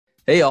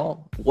Hey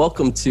all,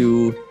 welcome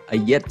to a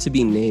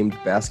yet-to-be-named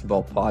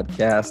basketball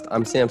podcast.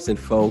 I'm Samson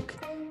Folk,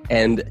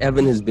 and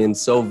Evan has been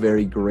so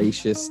very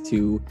gracious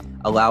to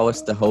allow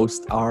us to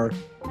host our,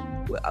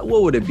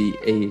 what would it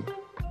be?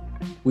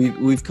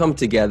 We've come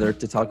together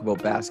to talk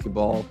about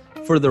basketball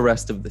for the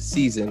rest of the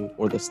season,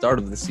 or the start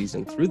of the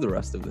season through the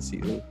rest of the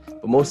season.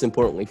 But most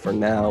importantly for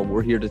now,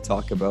 we're here to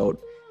talk about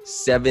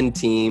 7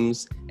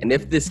 teams. And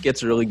if this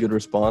gets a really good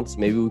response,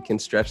 maybe we can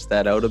stretch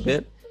that out a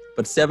bit.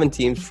 But 7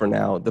 teams for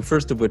now, the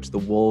first of which the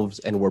Wolves,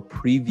 and we're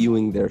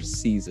previewing their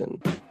season.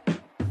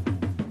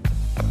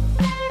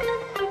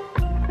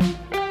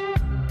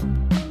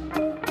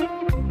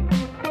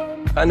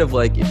 Kind of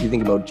like if you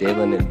think about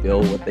Jalen and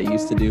Bill, what they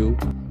used to do.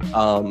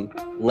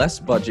 Less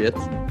budget,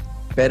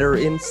 better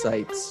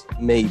insights,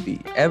 maybe.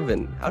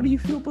 Evan, how do you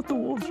feel about the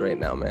Wolves right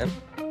now, man?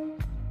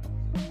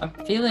 I'm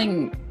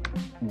feeling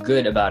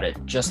good about it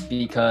just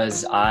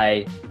because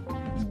I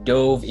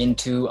dove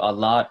into a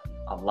lot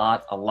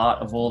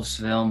of Wolves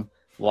film,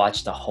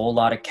 watched a whole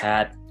lot of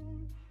Cat.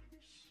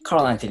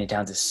 Karl-Anthony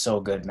Towns is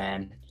so good,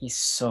 man. He's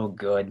so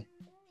good.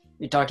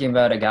 You're talking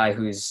about a guy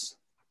who's,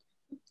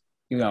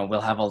 we'll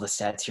have all the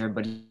stats here,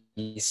 but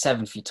he's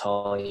 7 feet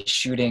tall. He's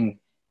shooting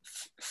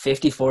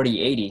 50,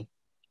 40, 80,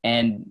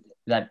 and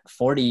that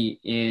 40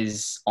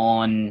 is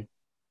on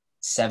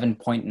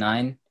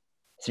 7.9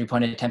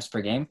 3-point attempts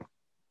per game.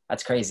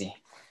 That's crazy.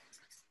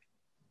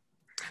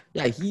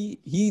 Yeah,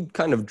 he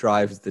kind of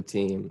drives the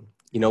team.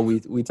 You know,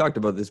 we talked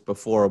about this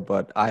before,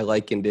 but I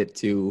likened it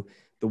to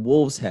the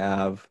Wolves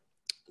have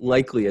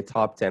likely a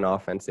top 10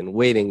 offense in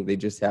waiting. They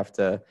just have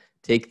to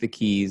take the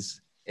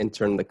keys and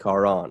turn the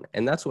car on.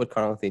 And that's what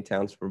Karl-Anthony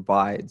Towns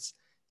provides.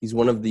 He's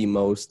one of the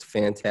most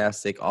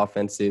fantastic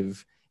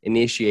offensive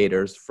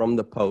initiators from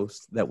the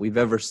post that we've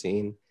ever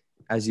seen.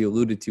 As you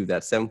alluded to,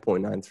 that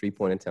 7.9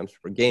 3-point attempts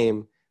per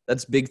game,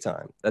 that's big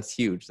time. That's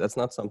huge. That's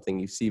not something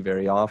you see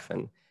very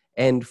often.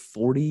 And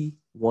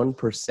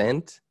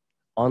 41%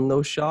 on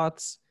those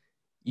shots,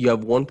 you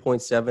have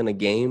 1.7 a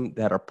game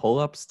that are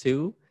pull-ups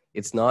too.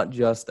 It's not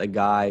just a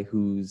guy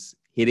who's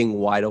hitting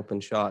wide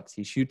open shots.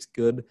 He shoots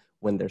good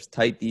when there's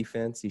tight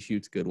defense. He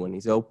shoots good when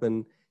he's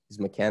open. His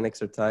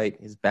mechanics are tight.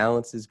 His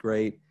balance is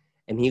great.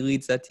 And he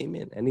leads that team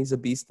in. And he's a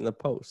beast in the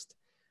post.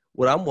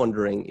 What I'm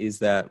wondering is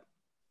that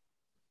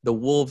the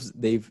Wolves,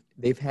 they've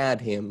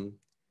had him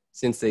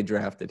since they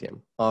drafted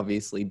him.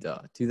 Obviously,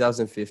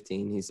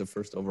 2015, he's the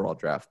first overall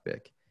draft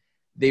pick.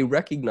 They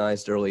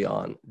recognized early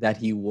on that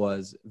he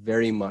was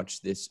very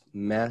much this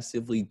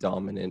massively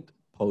dominant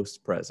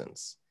post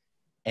presence.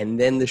 And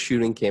then the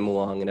shooting came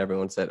along and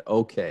everyone said,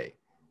 okay,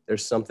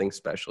 there's something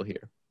special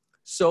here.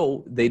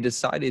 So they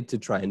decided to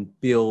try and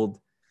build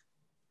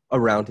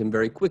around him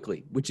very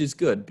quickly, which is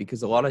good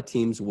because a lot of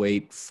teams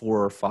wait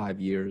 4 or 5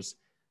 years.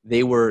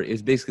 It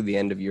was basically the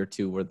end of year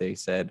 2 where they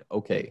said,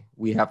 okay,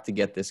 we have to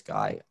get this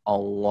guy a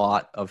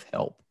lot of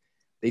help.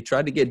 They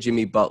tried to get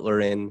Jimmy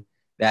Butler in.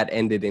 That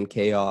ended in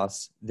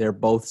chaos. They're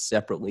both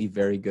separately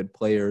very good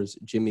players.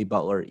 Jimmy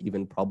Butler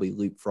even probably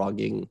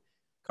leapfrogging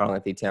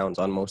Karl-Anthony Towns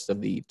on most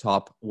of the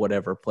top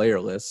whatever player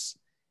lists.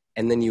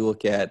 And then you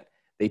look at,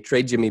 they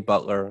trade Jimmy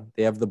Butler.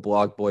 They have the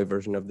blog boy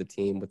version of the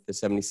team with the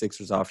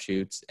 76ers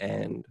offshoots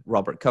and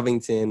Robert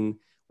Covington,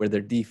 where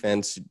their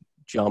defense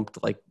jumped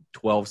like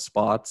 12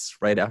 spots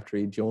right after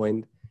he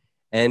joined.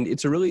 And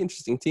it's a really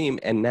interesting team.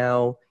 And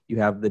now you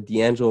have the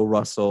D'Angelo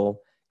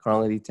Russell,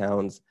 Karl-Anthony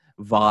Towns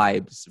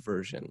vibes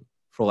version,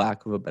 for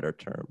lack of a better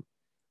term.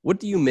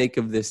 What do you make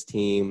of this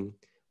team?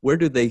 Where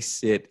do they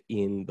sit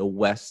in the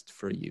West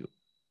for you?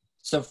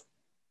 So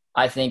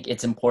I think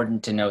it's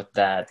important to note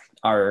that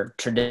our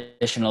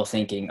traditional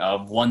thinking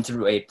of 1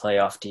 through 8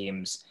 playoff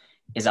teams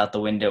is out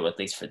the window, at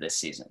least for this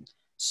season.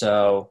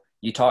 So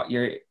you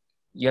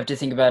have to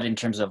think about it in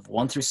terms of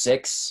 1 through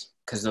 6,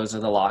 because those are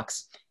the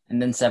locks,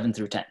 and then 7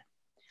 through 10.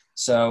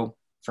 So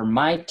for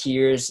my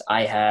tiers,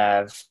 I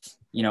have,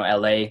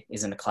 LA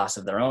is in a class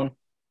of their own.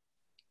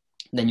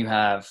 Then you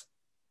have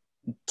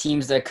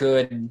teams that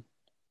could,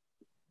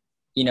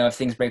 if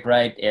things break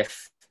right,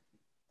 if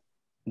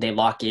they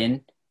lock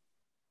in,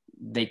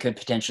 they could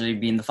potentially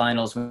be in the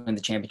finals, win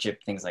the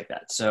championship, things like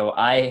that. So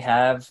I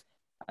have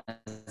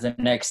the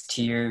next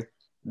tier,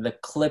 the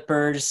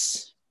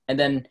Clippers, and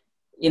then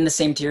in the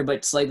same tier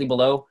but slightly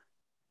below,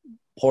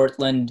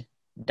 Portland,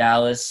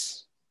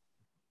 Dallas,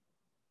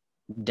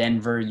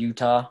 Denver,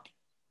 Utah.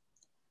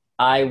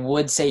 I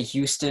would say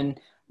Houston,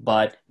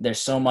 but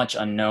there's so much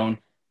unknown.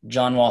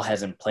 John Wall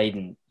hasn't played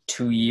in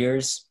 2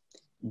 years.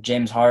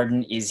 James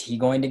Harden, is he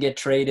going to get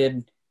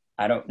traded?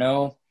 I don't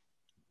know.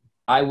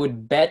 I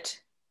would bet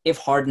if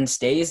Harden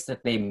stays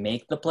that they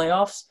make the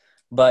playoffs,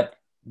 but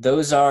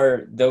those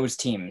are those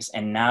teams.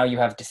 And now you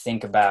have to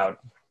think about,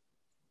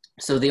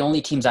 so the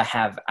only teams I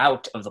have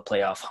out of the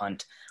playoff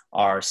hunt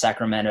are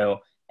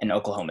Sacramento and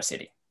Oklahoma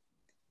City.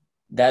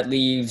 That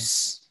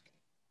leaves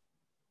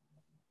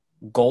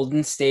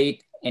Golden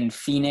State and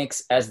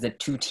Phoenix as the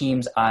 2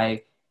 teams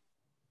I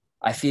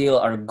feel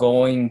are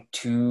going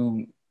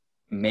to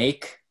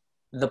make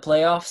the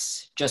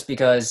playoffs, just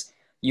because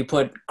you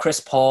put Chris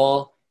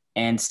Paul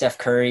and Steph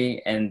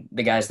Curry and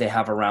the guys they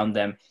have around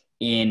them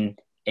in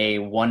a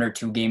 1 or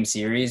 2 game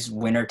series,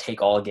 winner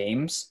take all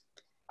games,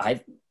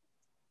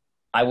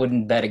 I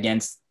wouldn't bet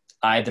against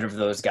either of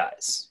those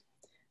guys.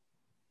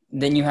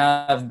 Then you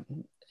have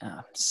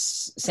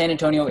San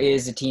Antonio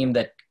is a team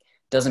that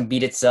doesn't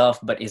beat itself,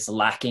 but is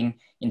lacking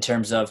in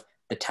terms of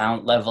the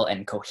talent level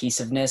and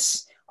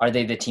cohesiveness. Are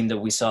they the team that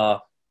we saw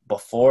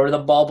before the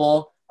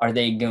bubble? Are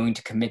they going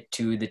to commit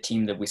to the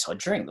team that we saw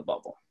during the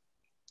bubble?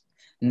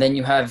 And then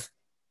you have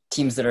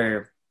teams that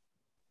are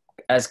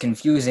as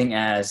confusing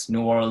as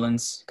New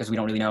Orleans, because we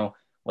don't really know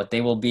what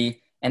they will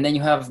be. And then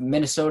you have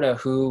Minnesota,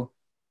 who,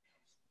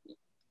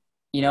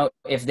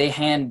 if they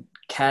hand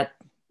Cat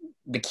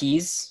the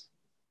keys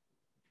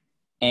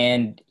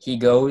and he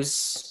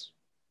takes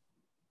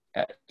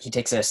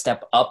a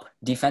step up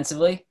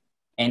defensively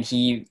and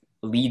he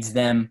leads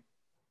them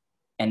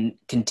and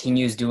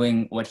continues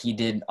doing what he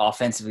did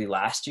offensively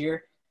last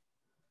year,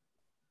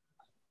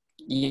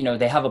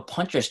 they have a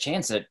puncher's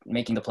chance at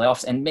making the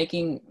playoffs and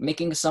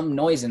making some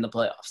noise in the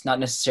playoffs. Not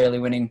necessarily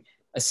winning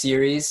a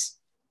series,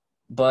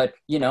 but,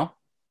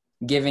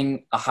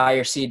 giving a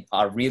higher seed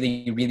a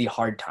really, really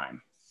hard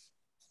time.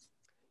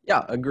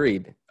 Yeah,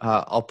 agreed.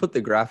 I'll put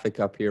the graphic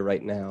up here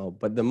right now,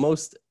 but the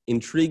most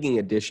intriguing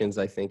additions,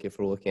 I think, if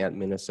we're looking at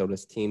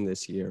Minnesota's team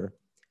this year,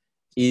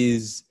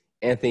 is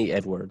Anthony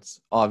Edwards.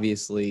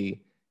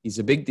 Obviously, he's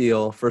a big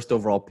deal, first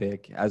overall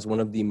pick, as one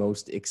of the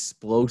most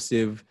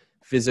explosive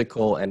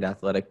physical and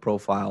athletic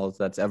profiles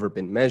that's ever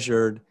been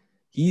measured.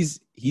 He's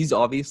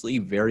obviously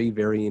very,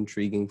 very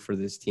intriguing for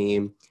this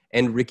team.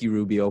 And Ricky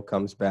Rubio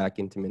comes back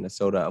into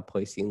Minnesota, a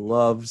place he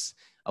loves,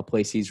 a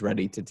place he's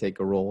ready to take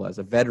a role as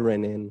a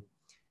veteran in.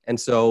 And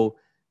so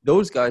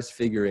those guys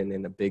figure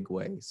in a big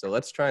way. So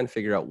let's try and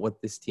figure out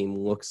what this team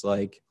looks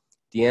like.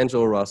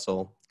 D'Angelo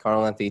Russell,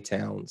 Karl-Anthony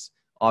Towns,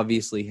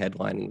 obviously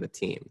headlining the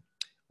team.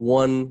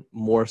 One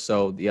more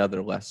so, the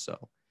other less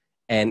so.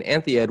 And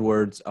Anthony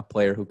Edwards, a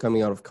player who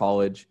coming out of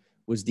college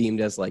was deemed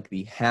as like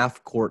the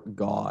half-court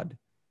god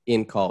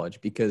in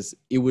college because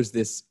it was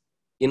this,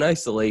 in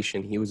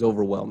isolation, he was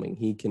overwhelming.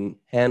 He can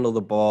handle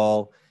the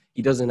ball.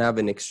 He doesn't have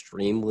an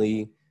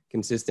extremely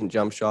consistent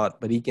jump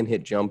shot, but he can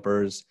hit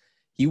jumpers.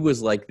 He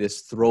was like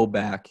this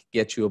throwback,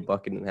 get you a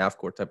bucket in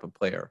half-court type of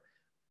player.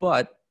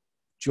 But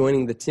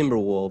joining the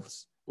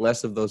Timberwolves,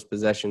 less of those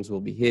possessions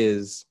will be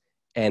his.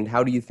 And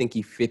how do you think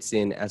he fits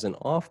in as an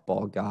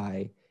off-ball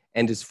guy?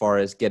 And as far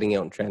as getting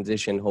out in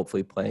transition,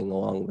 hopefully playing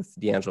along with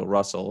D'Angelo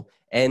Russell.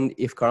 And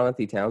if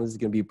Karl-Anthony Towns is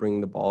going to be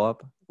bringing the ball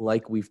up,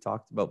 like we've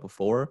talked about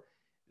before,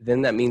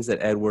 then that means that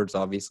Edwards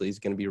obviously is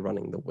going to be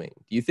running the wing.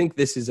 Do you think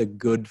this is a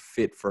good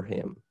fit for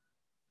him?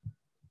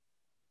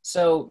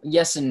 So,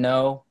 yes and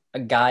no. A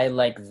guy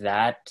like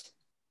that,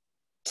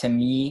 to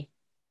me,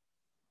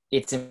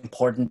 it's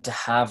important to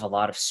have a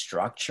lot of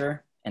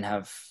structure and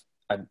have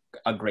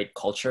a great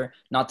culture.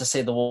 Not to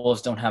say the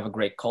Wolves don't have a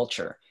great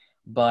culture,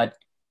 but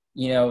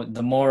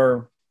the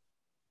more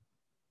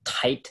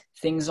tight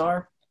things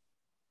are,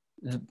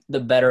 the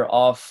better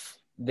off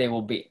they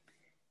will be.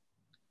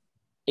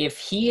 If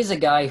he is a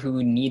guy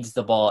who needs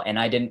the ball, and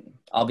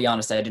I'll be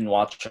honest, I didn't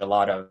watch a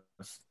lot of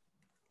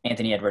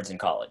Anthony Edwards in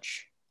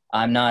college.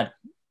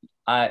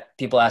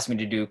 People ask me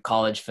to do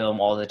college film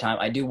all the time.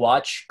 I do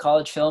watch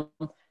college film,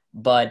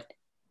 but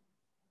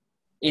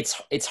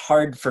it's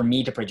hard for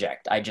me to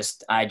project. I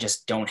just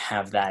don't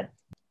have that.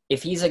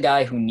 If he's a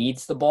guy who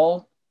needs the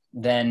ball,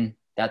 then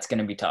that's going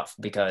to be tough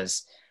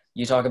because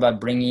you talk about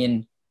bringing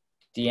in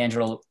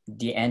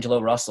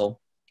D'Angelo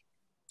Russell.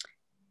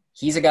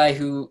 He's a guy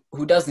who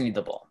does need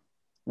the ball.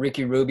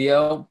 Ricky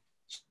Rubio,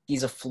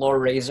 he's a floor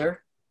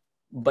raiser,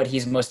 but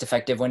he's most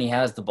effective when he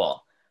has the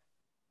ball.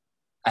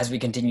 As we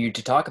continue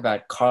to talk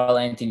about,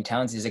 Karl-Anthony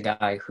Towns is a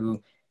guy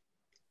who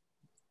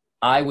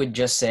I would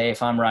just say,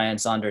 if I'm Ryan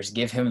Saunders,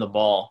 give him the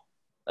ball.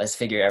 Let's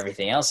figure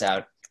everything else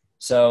out.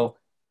 So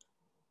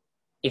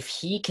if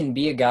he can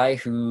be a guy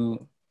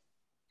who,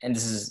 and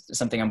this is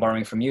something I'm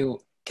borrowing from you,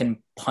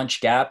 can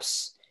punch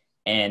gaps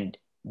and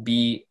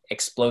be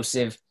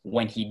explosive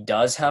when he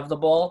does have the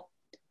ball,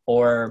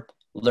 or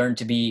learn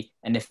to be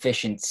an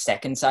efficient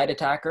second side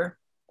attacker,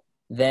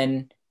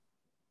 then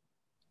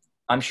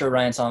I'm sure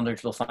Ryan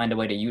Saunders will find a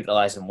way to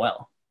utilize him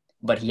well,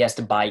 but he has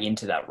to buy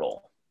into that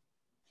role.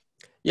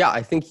 Yeah,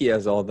 I think he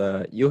has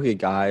you'll get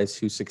guys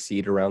who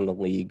succeed around the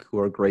league who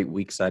are great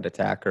weak side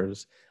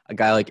attackers. A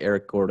guy like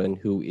Eric Gordon,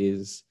 who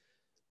is,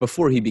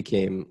 before he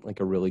became like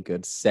a really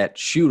good set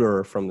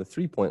shooter from the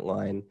 3-point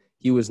line,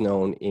 he was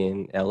known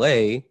in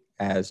LA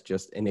as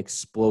just an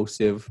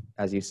explosive,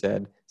 as you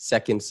said,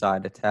 second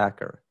side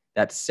attacker.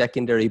 That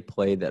secondary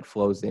play that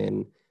flows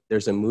in,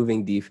 there's a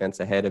moving defense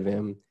ahead of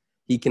him.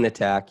 He can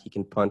attack, he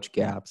can punch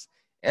gaps.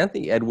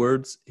 Anthony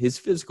Edwards, his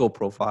physical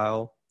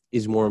profile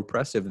is more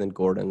impressive than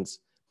Gordon's,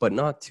 but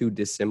not too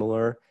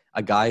dissimilar.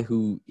 A guy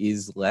who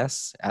is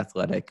less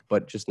athletic,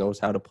 but just knows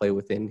how to play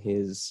within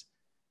his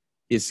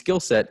skill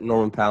set.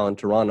 Norman Powell in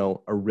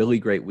Toronto, a really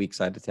great weak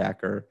side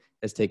attacker,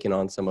 has taken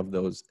on some of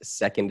those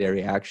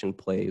secondary action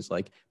plays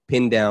like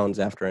pin downs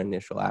after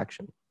initial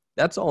action.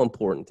 That's all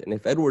important. And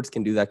if Edwards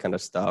can do that kind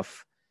of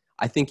stuff,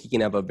 I think he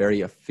can have a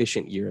very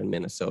efficient year in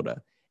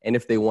Minnesota. And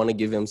if they want to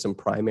give him some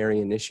primary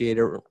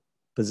initiator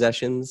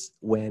possessions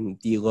when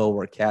D'Lo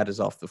or Cat is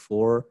off the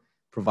floor,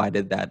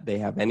 provided that they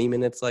have any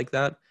minutes like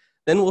that,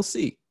 then we'll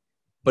see.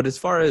 But as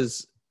far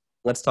as,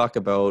 let's talk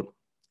about,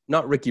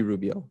 not Ricky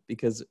Rubio,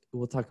 because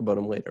we'll talk about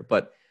him later,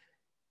 but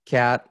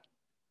Cat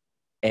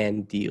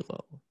and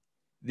D'Lo.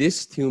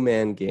 This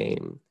two-man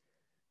game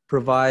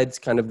provides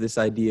kind of this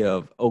idea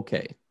of,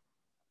 okay,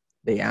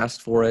 they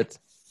asked for it.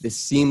 This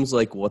seems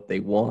like what they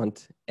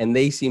want, and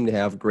they seem to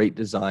have great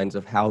designs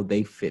of how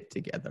they fit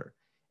together.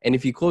 And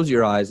if you close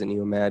your eyes and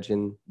you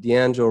imagine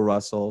D'Angelo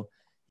Russell,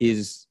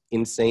 his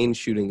insane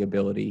shooting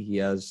ability, he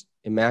has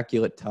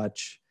immaculate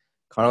touch.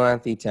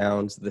 Karl-Anthony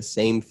Towns, the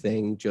same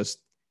thing, just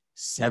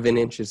 7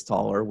 inches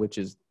taller, which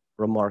is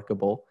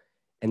remarkable.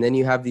 And then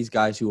you have these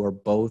guys who are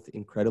both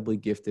incredibly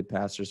gifted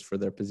passers for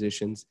their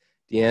positions.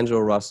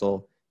 D'Angelo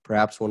Russell,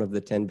 perhaps one of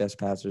the 10 best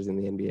passers in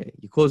the NBA.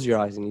 You close your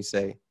eyes and you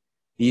say,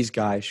 these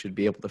guys should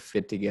be able to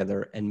fit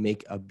together and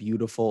make a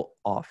beautiful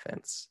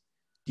offense.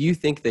 Do you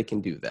think they can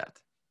do that?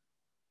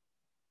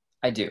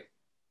 I do.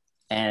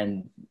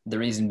 And the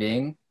reason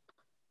being,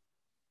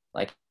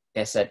 like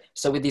I said,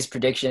 so with these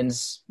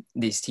predictions,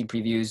 these team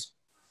previews,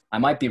 I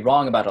might be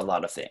wrong about a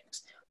lot of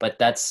things, but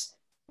that's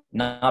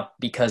not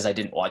because I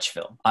didn't watch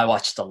film. I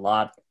watched a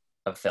lot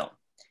of film.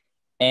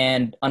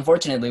 And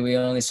unfortunately, we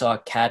only saw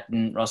Cat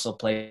and Russell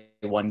play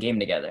one game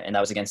together, and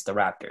that was against the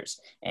Raptors.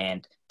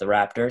 And the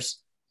Raptors,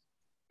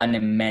 an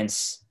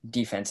immense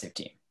defensive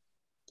team.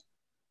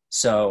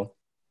 So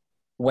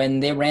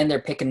when they ran their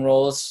pick and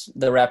rolls,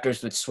 the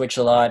Raptors would switch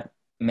a lot.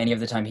 Many of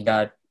the time he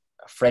got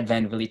Fred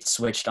VanVleet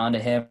switched onto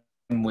him,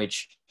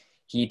 which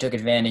he took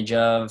advantage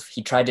of.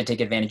 He tried to take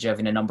advantage of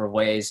in a number of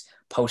ways.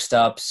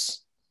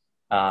 Post-ups,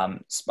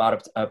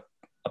 spot up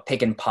a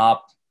pick and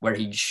pop where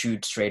he'd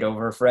shoot straight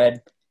over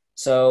Fred.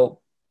 So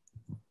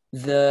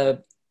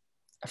the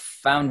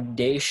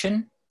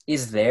foundation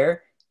is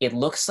there. It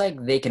looks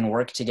like they can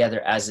work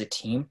together as a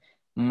team.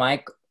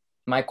 My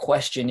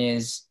question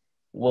is,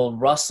 will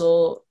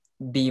Russell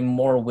be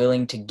more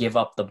willing to give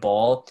up the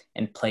ball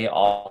and play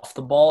off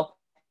the ball?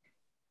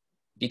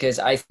 Because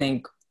I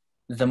think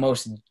the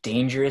most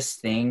dangerous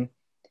thing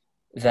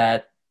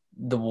that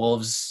the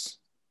Wolves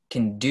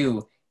can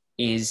do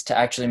is to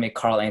actually make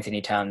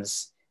Karl-Anthony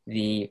Towns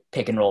the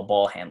pick and roll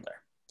ball handler.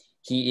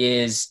 He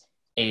is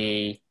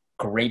a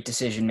great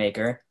decision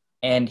maker,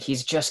 and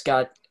he's just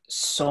got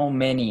so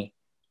many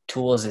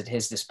tools at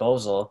his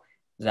disposal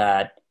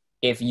that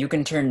if you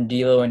can turn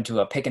D'Lo into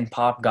a pick and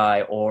pop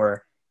guy,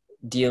 or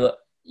D'Lo,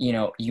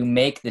 you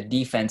make the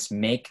defense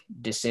make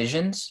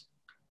decisions,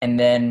 and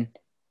then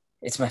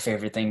it's my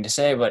favorite thing to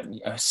say, but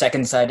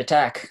second side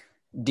attack,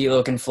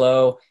 D'Lo can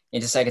flow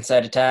into second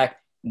side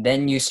attack.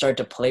 Then you start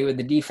to play with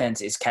the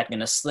defense. Is Cat going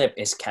to slip?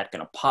 Is Cat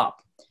going to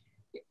pop?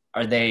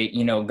 Are they,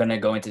 going to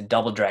go into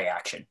double drag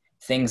action?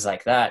 Things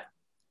like that.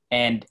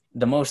 And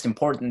the most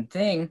important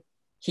thing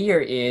here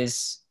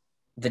is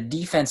the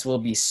defense will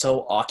be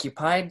so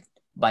occupied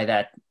by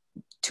that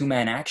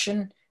two-man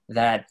action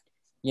that,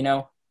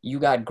 you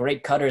got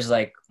great cutters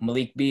like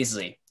Malik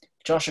Beasley.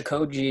 Josh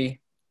Okogie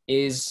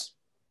is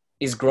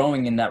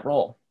growing in that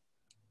role.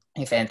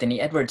 If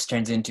Anthony Edwards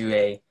turns into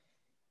a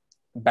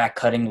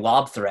back-cutting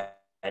lob threat,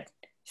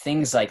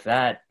 things like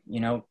that,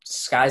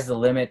 sky's the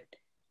limit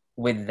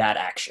with that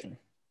action.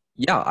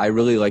 Yeah, I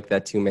really like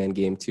that two-man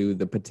game too.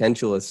 The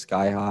potential is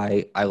sky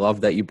high. I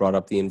love that you brought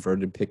up the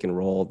inverted pick and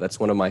roll. That's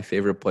one of my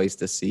favorite plays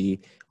to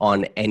see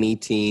on any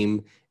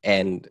team.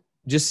 And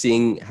just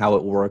seeing how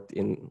it worked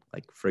in,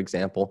 like, for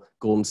example,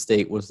 Golden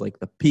State was like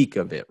the peak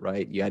of it,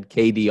 right? You had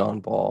KD on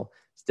ball,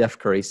 Steph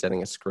Curry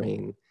setting a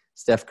screen.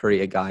 Steph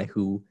Curry, a guy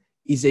who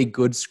is a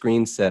good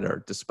screen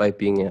setter despite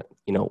being,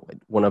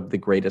 one of the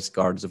greatest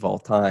guards of all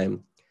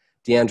time.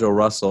 D'Angelo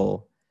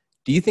Russell,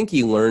 do you think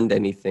he learned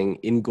anything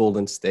in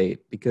Golden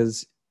State?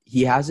 Because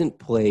he hasn't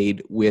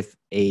played with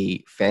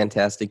a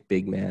fantastic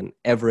big man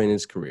ever in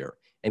his career.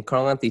 And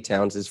Karl-Anthony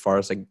Towns, as far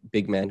as a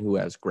big man who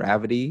has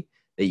gravity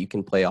that you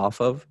can play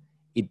off of,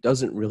 it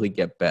doesn't really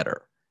get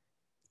better.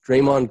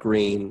 Draymond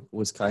Green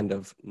was kind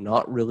of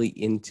not really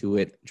into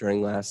it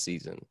during last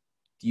season.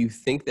 Do you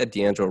think that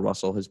D'Angelo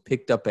Russell has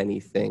picked up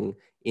anything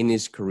in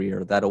his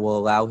career that will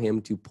allow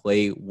him to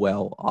play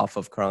well off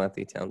of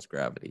Karl-Anthony Towns'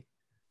 gravity?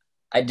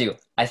 I do.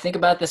 I think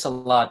about this a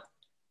lot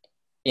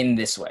in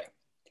this way.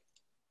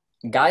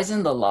 Guys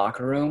in the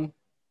locker room,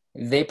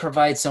 they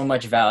provide so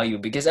much value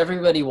because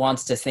everybody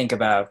wants to think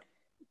about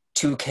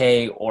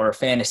 2K or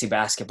fantasy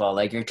basketball,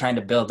 like you're trying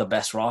to build the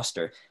best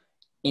roster.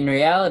 In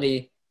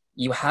reality,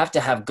 you have to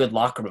have good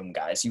locker room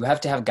guys. You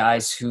have to have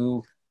guys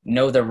who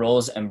know their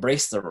roles,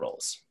 embrace their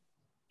roles.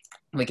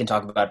 We can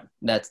talk about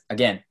that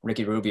again.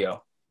 Ricky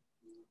Rubio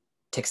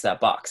ticks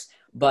that box.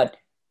 But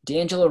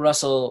D'Angelo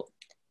Russell,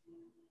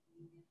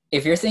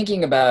 if you're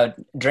thinking about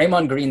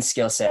Draymond Green's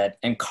skill set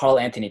and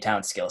Karl-Anthony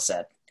Towns' skill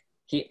set,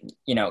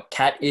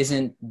 Cat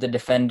isn't the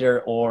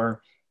defender,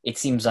 or it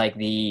seems like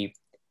the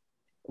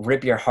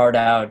rip your heart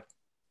out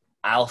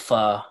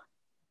alpha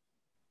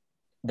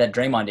that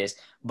Draymond is.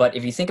 But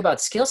if you think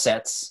about skill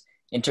sets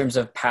in terms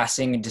of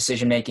passing,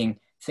 decision making,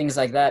 things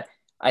like that,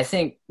 I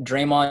think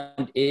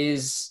Draymond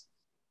is.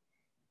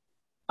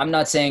 I'm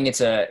not saying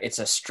it's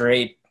a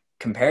straight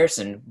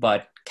comparison,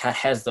 but Cat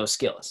has those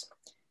skills.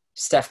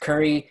 Steph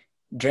Curry,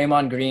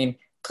 Draymond Green,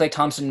 Klay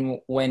Thompson,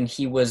 when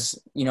he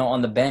was,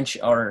 on the bench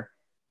or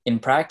in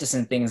practice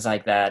and things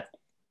like that,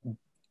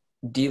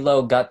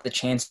 D'Lo got the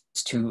chance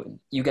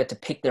you get to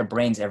pick their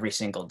brains every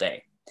single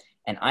day.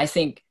 And I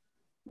think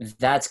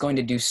that's going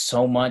to do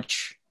so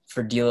much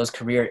for D'Lo's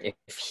career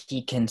if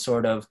he can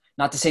sort of,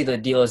 not to say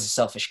that D'Lo is a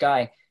selfish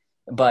guy,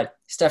 but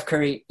Steph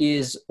Curry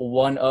is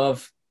one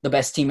of the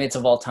best teammates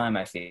of all time,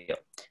 I feel.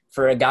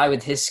 For a guy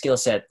with his skill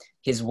set,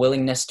 his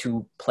willingness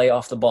to play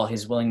off the ball,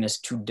 his willingness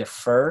to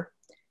defer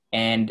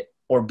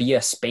or be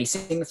a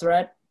spacing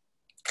threat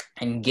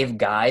and give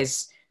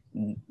guys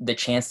the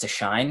chance to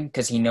shine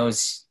because he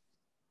knows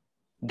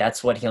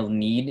that's what he'll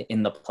need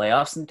in the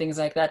playoffs and things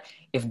like that.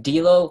 If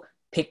D'Lo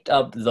picked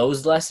up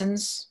those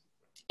lessons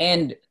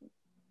and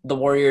the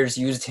Warriors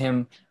used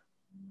him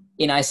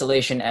in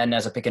isolation and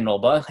as a pick and roll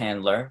ball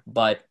handler,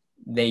 but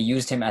they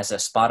used him as a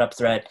spot up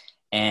threat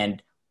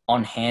and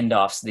on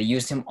handoffs, they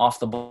used him off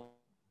the ball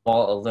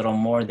a little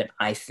more than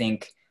I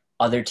think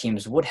other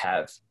teams would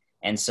have.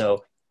 And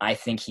so I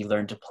think he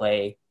learned to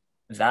play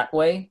that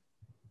way.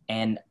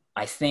 And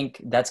I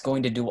think that's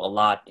going to do a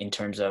lot in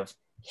terms of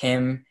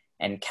him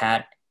and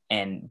Cat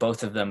and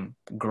both of them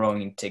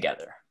growing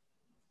together.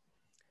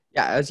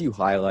 Yeah, as you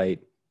highlight,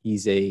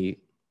 he's a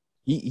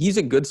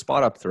good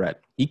spot up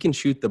threat. He can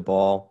shoot the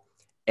ball,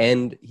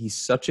 and he's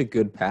such a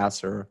good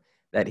passer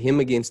that him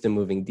against a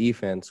moving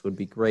defense would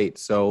be great.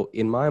 So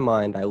in my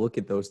mind, I look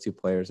at those two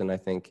players and I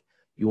think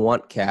you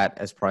want Cat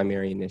as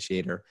primary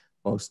initiator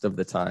most of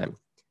the time.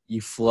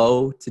 You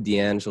flow to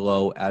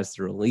D'Angelo as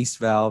the release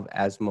valve,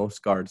 as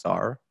most guards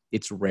are.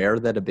 It's rare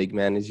that a big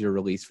man is your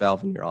release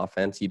valve in your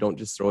offense. You don't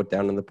just throw it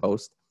down in the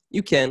post.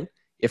 You can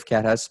if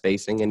Cat has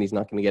spacing and he's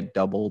not going to get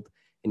doubled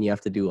and you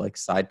have to do like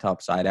side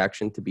top side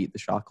action to beat the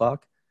shot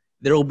clock.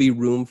 There will be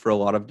room for a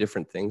lot of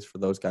different things for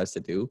those guys to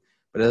do.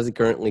 But as it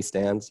currently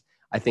stands,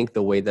 I think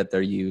the way that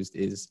they're used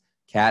is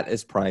Cat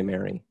as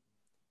primary.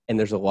 And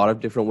there's a lot of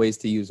different ways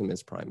to use him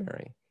as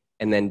primary.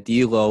 And then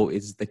D'Lo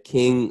is the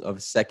king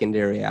of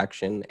secondary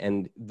action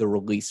and the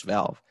release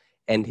valve.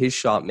 And his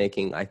shot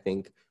making, I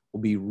think,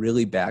 will be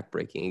really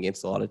backbreaking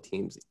against a lot of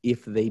teams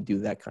if they do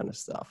that kind of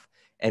stuff.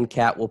 And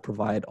Cat will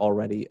provide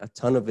already a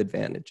ton of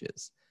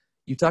advantages.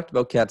 You talked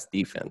about Cat's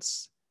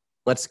defense.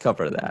 Let's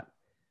cover that.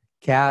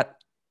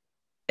 Cat,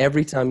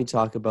 every time you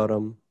talk about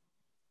him,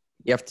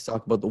 you have to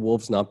talk about the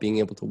Wolves not being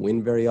able to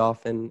win very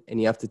often, and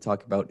you have to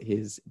talk about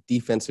his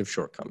defensive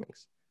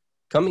shortcomings.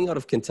 Coming out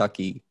of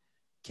Kentucky,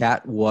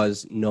 Cat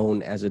was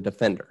known as a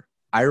defender.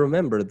 I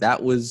remember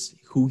that was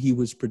who he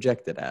was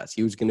projected as.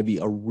 He was going to be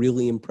a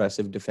really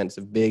impressive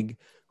defensive big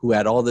who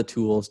had all the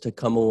tools to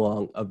come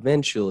along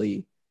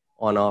eventually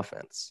on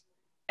offense.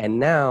 And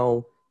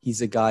now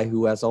he's a guy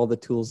who has all the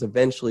tools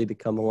eventually to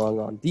come along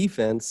on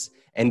defense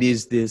and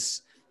is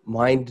this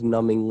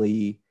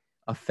mind-numbingly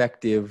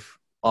effective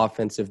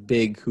offensive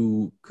big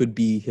who could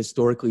be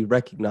historically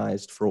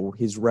recognized for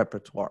his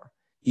repertoire.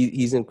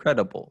 He's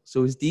incredible.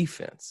 So his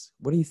defense,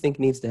 what do you think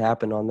needs to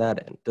happen on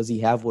that end? Does he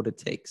have what it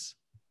takes?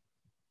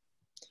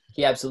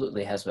 He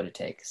absolutely has what it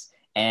takes.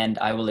 And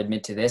I will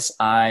admit to this,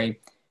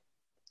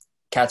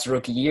 Cat's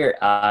rookie year,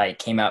 I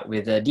came out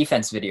with a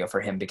defense video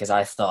for him because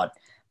I thought,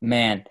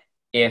 man,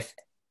 if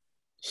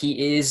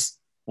he is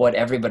what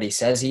everybody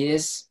says he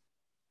is,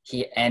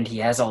 he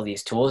has all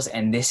these tools,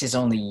 and this is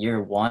only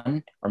year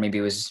one, or maybe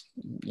it was,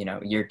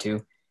 year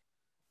two.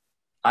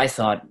 I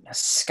thought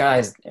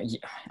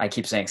I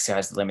keep saying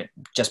sky's the limit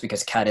just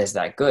because Cat is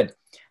that good.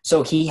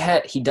 So he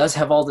does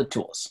have all the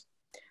tools.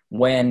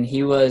 When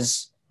he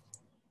was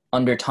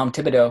under Tom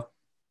Thibodeau,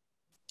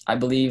 I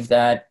believe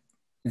that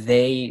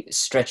they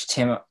stretched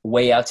him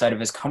way outside of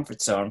his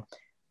comfort zone.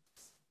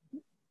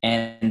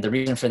 And the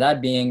reason for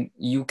that being,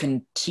 you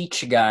can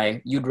teach a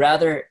guy, you'd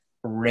rather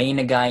rein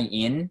a guy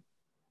in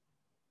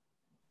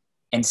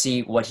and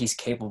see what he's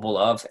capable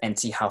of and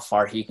see how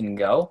far he can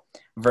go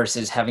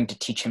versus having to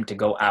teach him to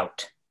go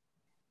out.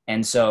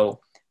 And so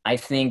I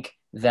think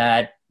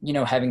that,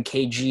 having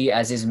KG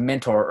as his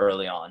mentor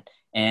early on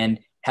and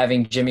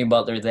having Jimmy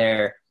Butler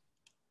there,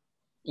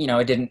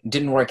 it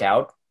didn't work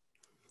out,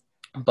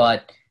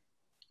 but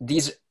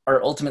these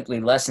are ultimately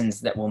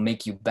lessons that will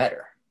make you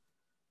better.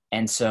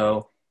 And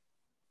so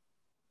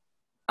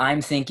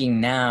I'm thinking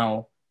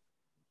now,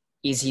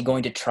 is he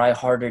going to try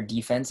harder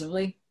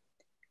defensively?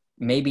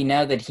 Maybe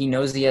now that he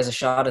knows he has a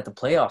shot at the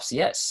playoffs,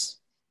 yes.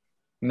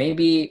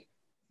 Maybe,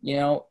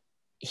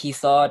 he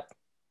thought,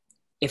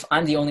 if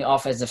I'm the only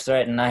offensive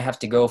threat and I have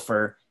to go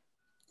for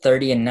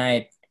 30 a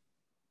night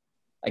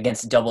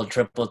against double,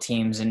 triple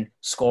teams and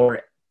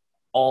score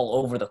all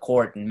over the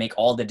court and make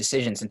all the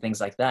decisions and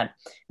things like that,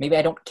 maybe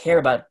I don't care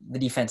about the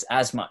defense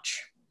as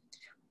much.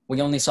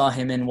 We only saw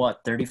him in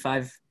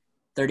 35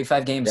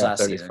 games last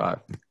 35.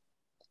 season.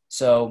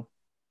 So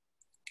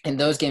in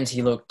those games,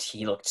 he looked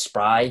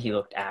spry, he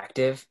looked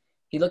active,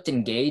 He looked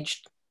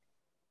engaged.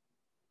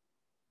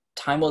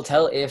 Time will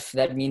tell if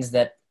that means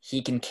that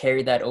he can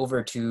carry that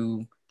over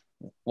to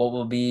what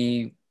will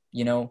be,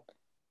 I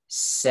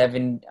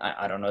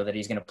don't know that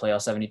he's going to play all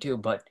 72,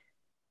 but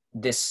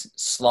this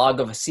slog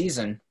of a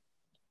season,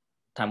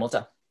 time will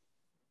tell.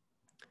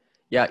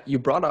 Yeah, you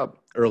brought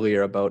up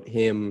earlier about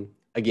him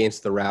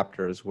against the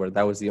Raptors, where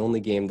that was the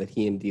only game that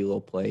he and D'Lo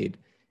played,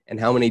 and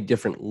how many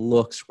different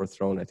looks were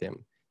thrown at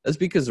him. That's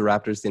because the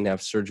Raptors didn't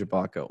have Serge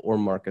Ibaka or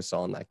Marc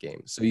Gasol in that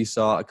game. So you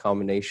saw a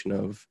combination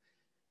of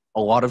a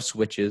lot of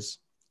switches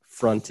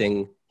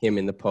fronting him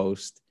in the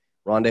post.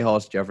 Rondae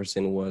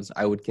Hollis-Jefferson was,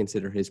 I would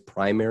consider, his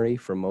primary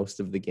for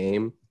most of the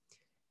game.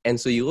 And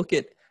so you look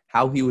at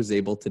how he was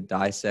able to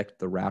dissect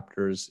the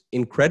Raptors'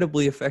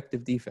 incredibly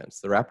effective defense.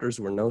 The Raptors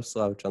were no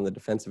slouch on the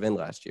defensive end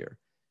last year.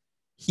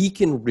 He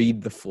can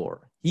read the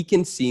floor. He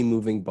can see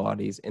moving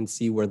bodies and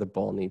see where the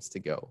ball needs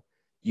to go.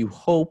 You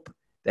hope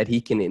that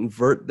he can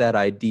invert that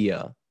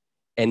idea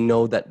and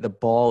know that the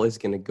ball is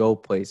going to go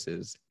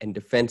places, and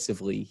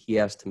defensively he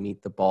has to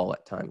meet the ball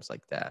at times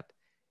like that.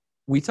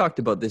 We talked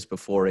about this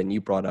before, and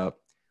you brought up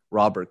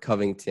Robert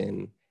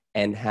Covington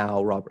and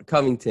how Robert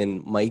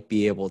Covington might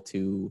be able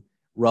to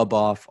rub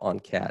off on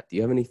Cat. Do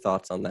you have any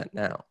thoughts on that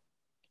now?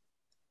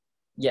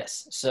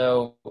 Yes.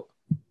 So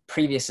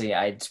previously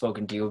I'd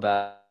spoken to you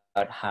about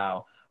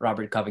how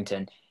Robert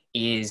Covington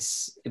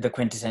is the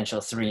quintessential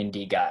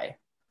 3-and-D guy.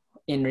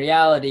 In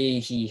reality,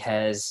 he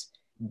has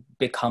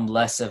become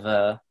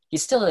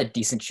he's still a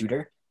decent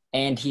shooter,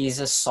 and he's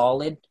a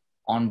solid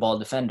on-ball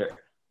defender.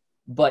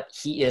 But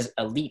he is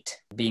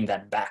elite being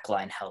that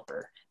backline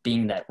helper,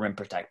 being that rim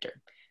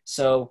protector.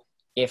 So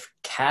if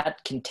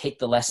Cat can take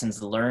the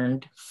lessons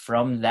learned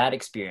from that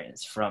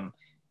experience, from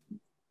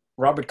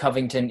Robert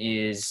Covington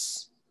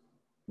is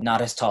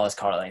not as tall as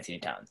Karl-Anthony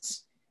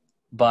Towns,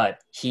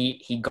 but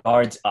he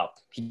guards up.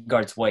 He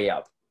guards way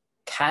up.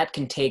 Cat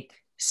can take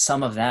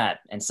some of that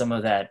and some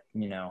of that,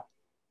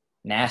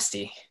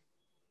 nasty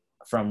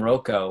from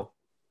Rocco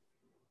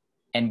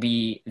and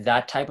be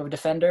that type of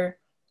defender.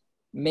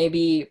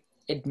 Maybe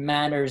it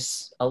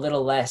matters a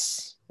little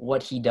less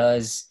what he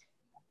does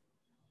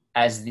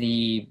as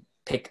a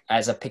pick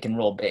and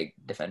roll big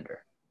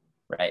defender,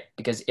 right?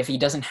 Because if he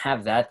doesn't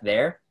have that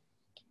there,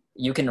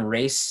 you can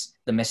erase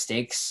the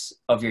mistakes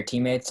of your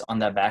teammates on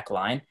that back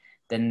line,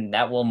 then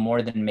that will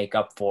more than make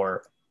up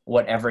for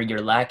whatever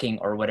you're lacking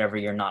or whatever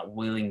you're not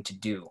willing to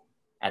do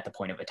at the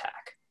point of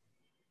attack.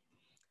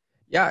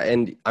 Yeah,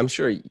 and I'm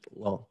sure,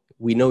 well,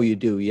 we know you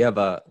do. You have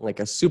a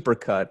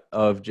supercut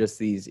of just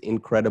these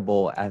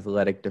incredible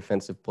athletic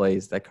defensive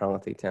plays that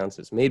Karl-Anthony Towns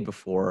has made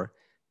before,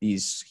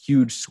 these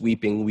huge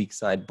sweeping weak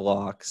side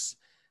blocks.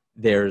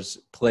 There's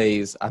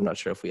plays, I'm not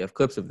sure if we have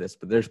clips of this,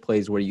 but there's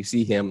plays where you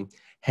see him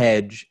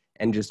hedge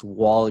and just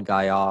wall a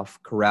guy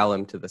off, corral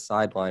him to the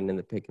sideline in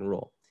the pick and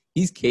roll.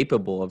 He's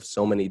capable of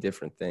so many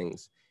different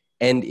things.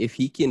 And if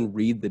he can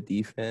read the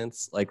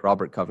defense like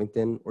Robert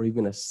Covington, or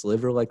even a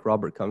sliver like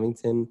Robert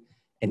Covington,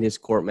 and his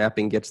court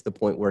mapping gets to the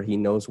point where he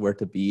knows where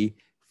to be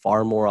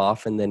far more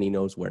often than he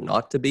knows where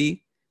not to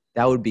be,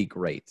 that would be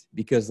great.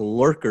 Because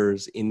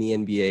lurkers in the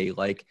NBA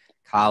like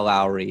Kyle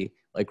Lowry,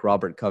 like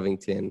Robert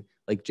Covington,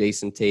 like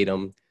Jason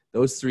Tatum,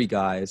 those three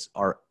guys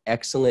are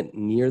excellent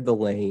near the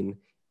lane,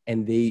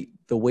 and the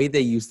way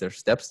they use their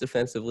steps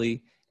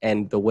defensively,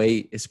 and the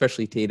way,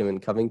 especially Tatum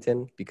and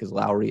Covington, because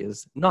Lowry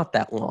is not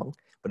that long,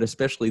 but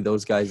especially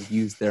those guys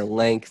use their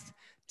length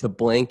to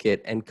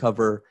blanket and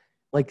cover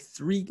like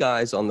three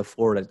guys on the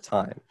floor at a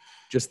time.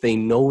 Just they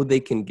know they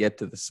can get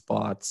to the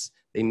spots,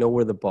 they know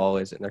where the ball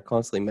is, and they're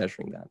constantly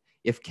measuring that.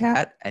 If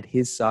Cat, at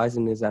his size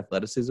and his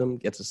athleticism,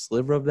 gets a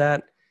sliver of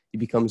that, he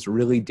becomes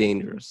really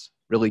dangerous,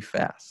 really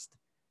fast.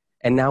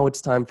 And now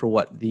it's time for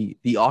what? The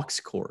aux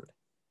cord.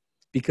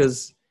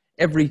 Because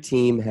every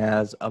team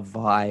has a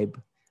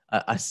vibe,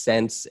 a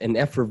sense, an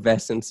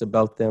effervescence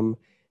about them.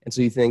 And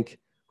so you think,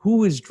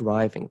 who is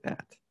driving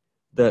that?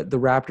 The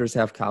Raptors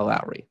have Kyle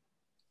Lowry.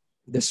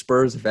 The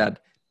Spurs have had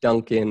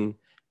Duncan,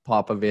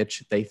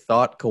 Popovich. They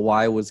thought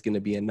Kawhi was going to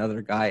be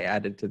another guy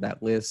added to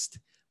that list.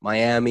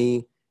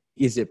 Miami,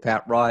 is it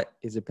Pat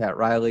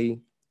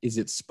Riley? Is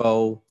it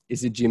Spo?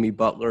 Is it Jimmy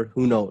Butler?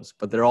 Who knows?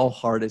 But they're all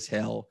hard as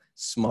hell,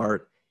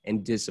 smart,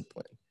 and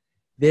disciplined.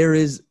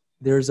 There's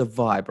a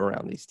vibe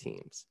around these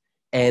teams.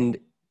 And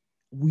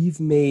we've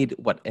made,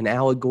 an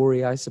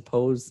allegory, I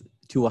suppose,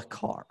 to a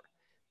car.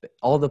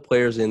 All the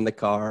players in the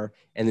car,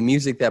 and the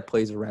music that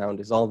plays around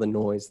is all the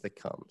noise that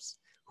comes.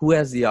 Who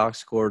has the aux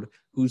cord?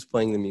 Who's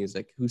playing the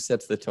music? Who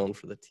sets the tone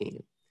for the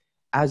team?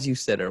 As you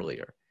said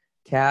earlier,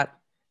 Cat,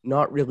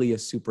 not really a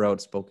super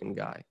outspoken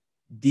guy.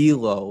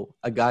 D'Lo,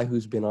 a guy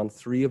who's been on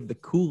three of the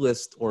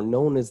coolest, or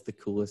known as the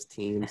coolest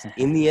teams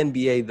in the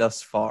NBA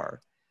thus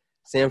far,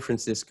 San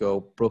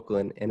Francisco,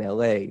 Brooklyn, and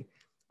LA,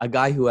 a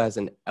guy who has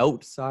an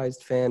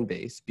outsized fan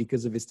base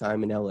because of his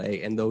time in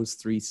LA and those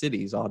three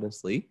cities,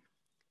 honestly,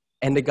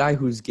 and a guy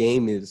whose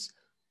game is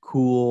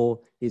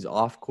cool, his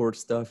off-court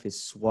stuff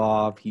is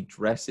suave, he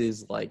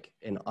dresses like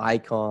an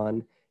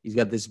icon, he's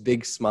got this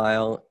big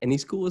smile, and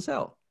he's cool as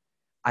hell.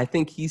 I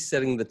think he's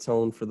setting the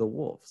tone for the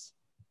Wolves.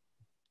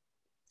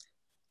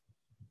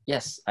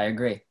 Yes, I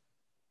agree.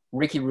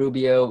 Ricky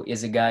Rubio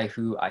is a guy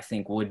who I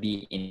think would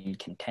be in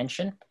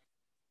contention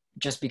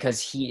just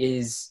because he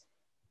is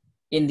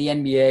in the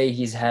NBA.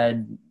 He's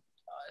had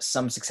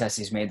some success.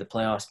 He's made the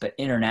playoffs, but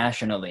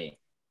internationally,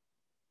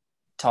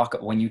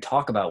 when you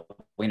talk about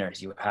winners,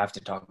 you have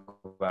to talk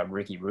about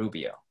Ricky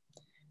Rubio.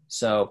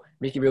 So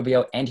Ricky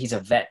Rubio, and he's a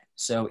vet.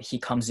 So he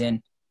comes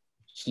in,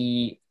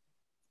 he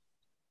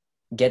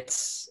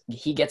gets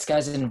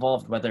guys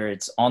involved, whether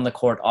it's on the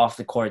court, off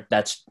the court.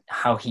 That's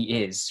how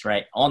he is,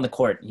 right? On the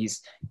court,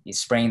 he's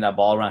spraying that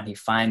ball around. He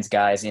finds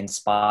guys in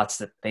spots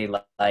that they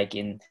like,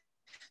 in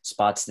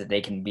spots that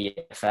they can be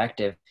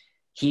effective.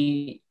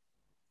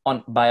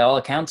 By all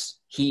accounts,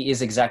 he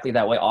is exactly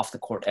that way off the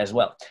court as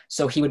well.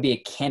 So he would be a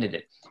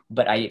candidate.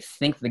 But I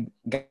think the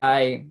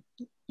guy,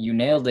 you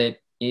nailed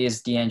it,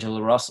 is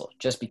D'Angelo Russell,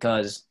 just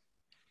because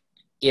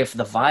if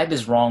the vibe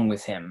is wrong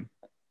with him,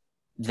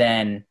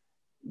 then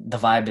the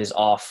vibe is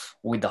off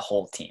with the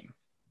whole team.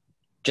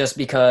 Just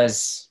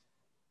because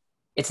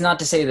it's not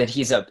to say that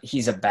he's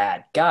a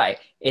bad guy.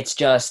 It's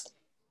just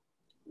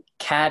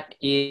Cat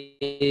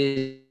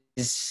is,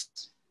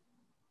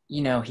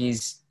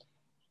 he's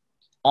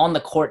on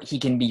the court, he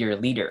can be your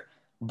leader.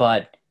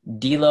 But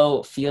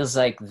D'Lo feels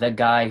like the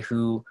guy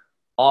who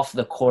off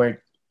the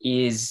court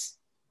is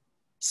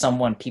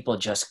someone people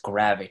just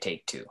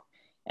gravitate to.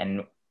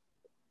 And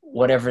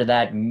whatever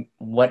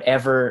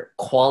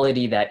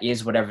quality that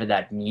is, whatever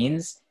that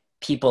means,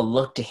 people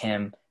look to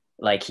him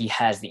like he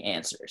has the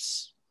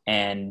answers.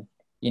 And,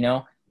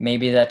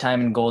 maybe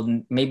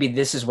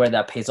this is where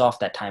that pays off,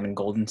 that time in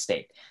Golden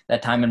State,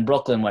 that time in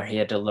Brooklyn where he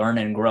had to learn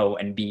and grow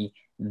and be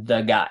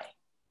the guy.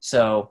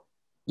 So,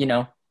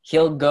 the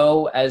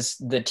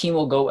team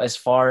will go as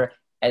far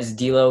as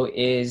D'Lo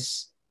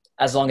is,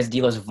 as long as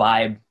D'Lo's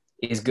vibe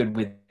is good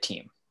with the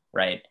team,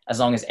 right? As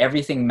long as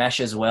everything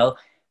meshes well,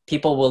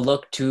 people will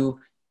look to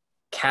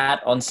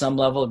Cat on some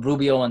level,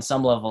 Rubio on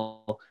some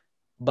level,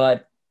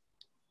 but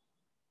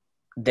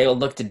they'll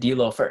look to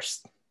D'Lo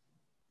first.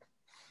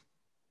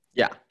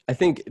 Yeah, I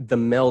think the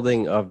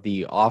melding of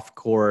the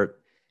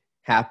off-court,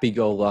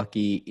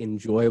 happy-go-lucky,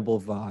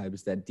 enjoyable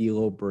vibes that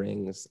D'Lo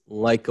brings,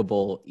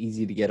 likable,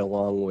 easy to get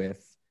along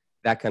with,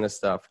 that kind of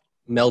stuff,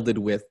 melded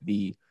with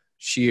the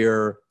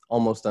sheer,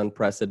 almost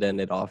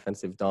unprecedented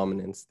offensive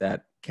dominance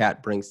that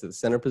Cat brings to the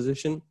center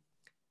position,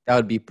 that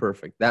would be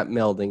perfect. That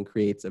melding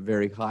creates a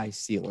very high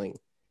ceiling.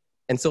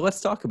 And so let's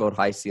talk about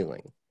high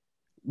ceiling.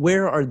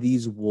 Where are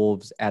these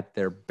Wolves at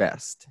their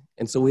best?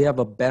 And so we have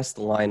a best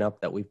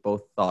lineup that we've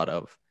both thought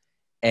of.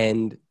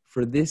 And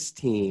for this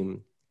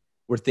team,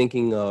 we're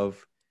thinking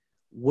of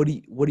what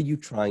are you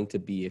trying to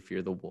be if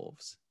you're the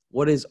Wolves?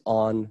 What is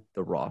on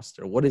the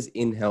roster? What is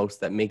in-house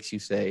that makes you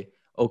say,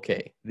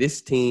 okay,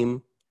 this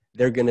team,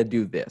 they're going to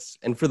do this?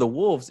 And for the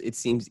Wolves, it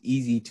seems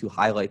easy to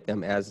highlight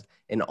them as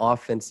an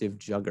offensive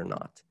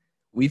juggernaut.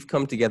 We've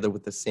come together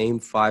with the same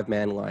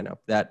five-man lineup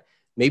that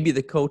maybe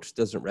the coach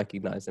doesn't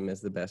recognize them as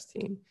the best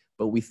team,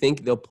 but we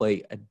think they'll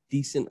play a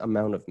decent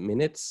amount of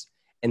minutes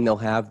and they'll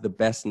have the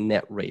best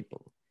net rating.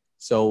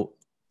 So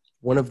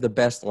one of the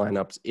best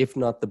lineups, if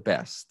not the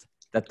best,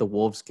 that the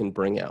Wolves can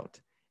bring out.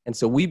 And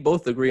so we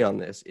both agree on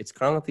this. It's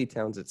Karl-Anthony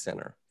Towns at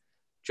center,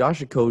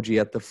 Josh Okogie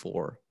at the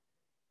 4,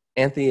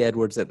 Anthony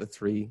Edwards at the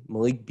 3,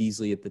 Malik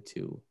Beasley at the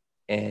 2,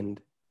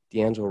 and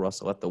D'Angelo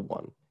Russell at the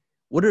 1.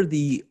 What are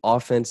the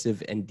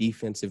offensive and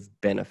defensive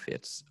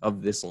benefits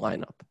of this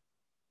lineup?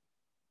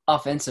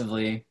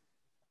 Offensively,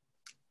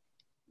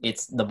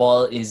 the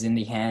ball is in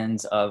the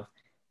hands of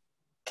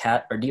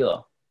Cat or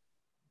D'Lo.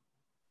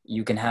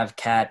 You can have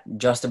Cat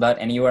just about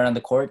anywhere on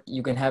the court.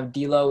 You can have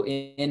D'Lo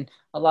in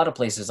a lot of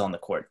places on the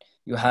court.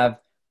 You have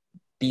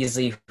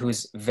Beasley,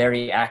 who's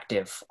very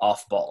active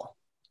off ball.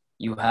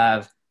 You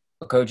have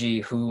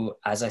Okogie, who,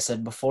 as I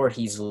said before,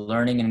 he's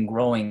learning and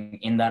growing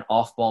in that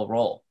off ball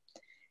role.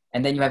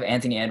 And then you have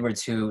Anthony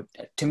Edwards, who,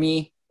 to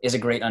me, is a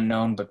great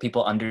unknown, but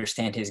people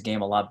understand his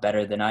game a lot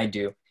better than I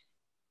do.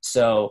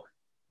 So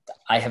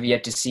I have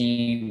yet to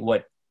see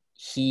what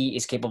he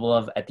is capable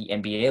of at the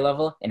NBA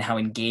level and how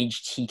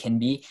engaged he can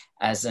be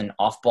as an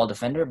off-ball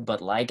defender.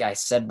 But like I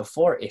said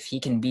before, if he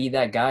can be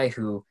that guy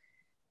who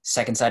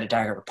second-side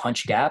attacker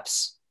punch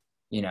gaps,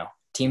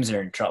 teams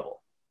are in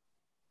trouble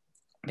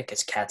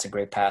because Cat's a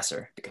great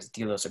passer, because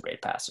D'Lo's a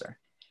great passer.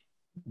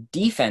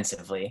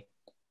 Defensively,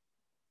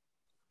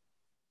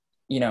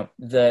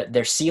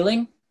 their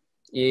ceiling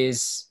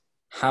is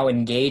how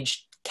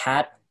engaged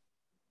Cat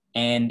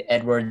and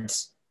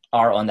Edwards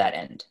are on that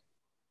end,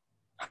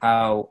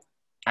 how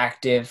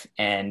active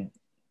and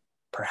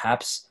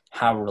perhaps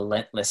how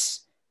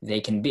relentless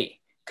they can be.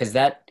 Because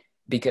at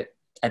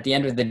the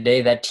end of the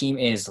day, that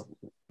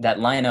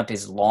lineup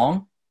is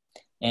long,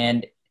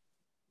 and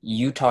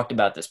you talked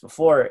about this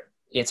before.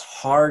 It's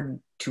hard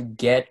to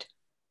get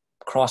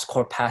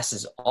cross-court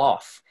passes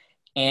off.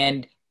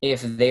 And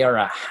if they are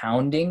a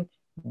hounding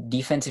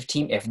defensive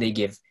team, if they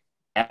give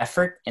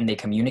effort and they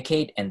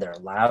communicate and they're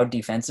loud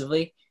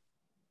defensively,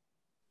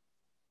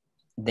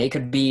 they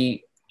could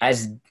be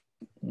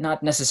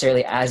not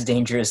necessarily as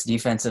dangerous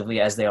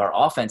defensively as they are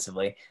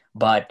offensively,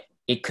 but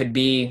it could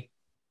be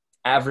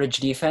average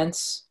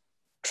defense,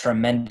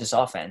 tremendous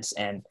offense.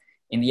 And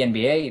in the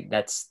NBA,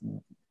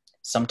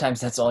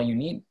 sometimes that's all you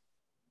need.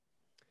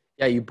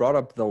 Yeah, you brought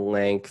up the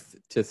length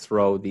to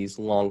throw these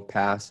long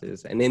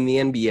passes. And in the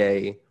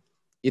NBA,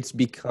 it's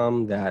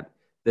become that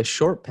the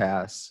short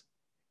pass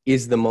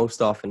is the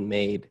most often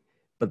made,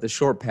 but the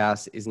short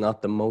pass is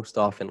not the most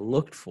often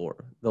looked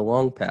for. The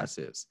long pass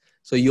is.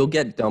 So you'll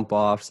get dump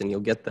offs and you'll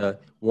get the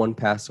one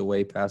pass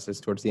away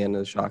passes towards the end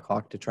of the shot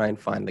clock to try and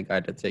find the guy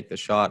to take the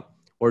shot,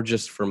 or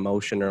just for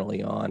motion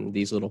early on,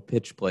 these little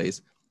pitch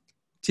plays.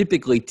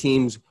 Typically,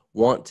 teams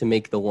want to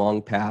make the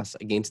long pass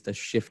against a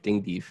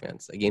shifting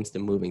defense, against a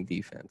moving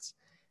defense.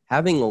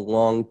 Having a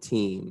long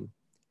team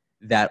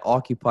that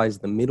occupies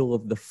the middle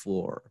of the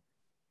floor,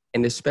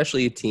 and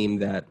especially a team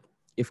that,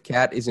 if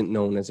Cat isn't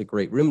known as a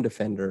great rim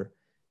defender,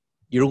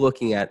 you're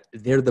looking at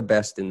they're the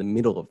best in the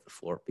middle of the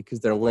floor because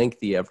they're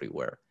lengthy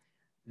everywhere.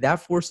 That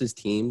forces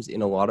teams,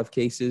 in a lot of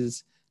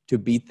cases, to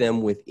beat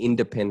them with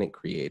independent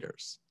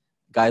creators.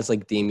 Guys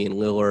like Damian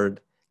Lillard,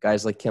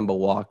 guys like Kemba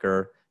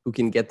Walker, who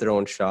can get their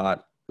own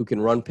shot, who can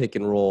run pick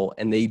and roll,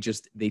 and they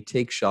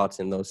take shots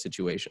in those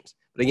situations.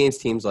 But against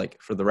teams like,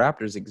 for the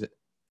Raptors,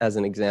 as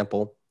an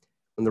example,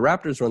 when the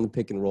Raptors run the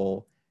pick and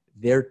roll,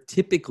 they're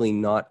typically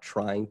not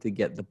trying to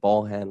get the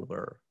ball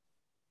handler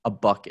a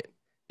bucket.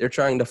 They're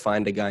trying to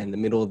find a guy in the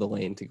middle of the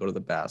lane to go to the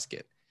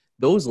basket.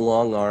 Those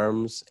long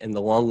arms and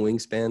the long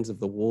wingspans of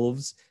the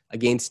Wolves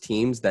against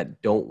teams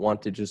that don't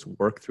want to just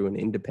work through an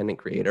independent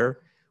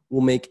creator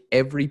will make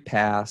every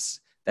pass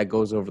that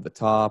goes over the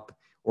top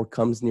or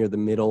comes near the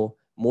middle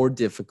more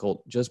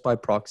difficult just by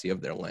proxy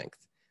of their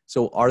length.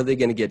 So are they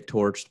going to get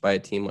torched by a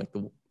team like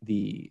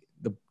the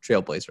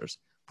Trailblazers?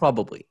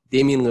 Probably.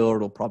 Damian Lillard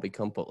will probably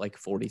come put like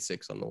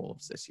 46 on the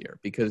Wolves this year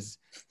because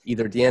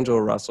either D'Angelo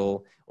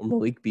Russell or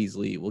Malik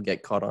Beasley will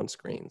get caught on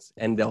screens,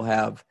 and they'll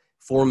have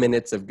 4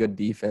 minutes of good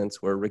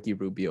defense where Ricky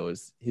Rubio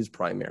is his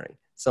primary,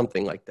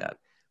 something like that.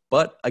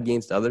 But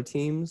against other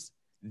teams,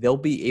 they'll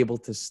be able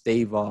to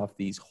stave off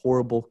these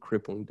horrible,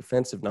 crippling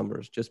defensive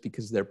numbers just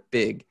because they're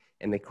big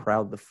and they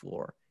crowd the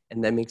floor,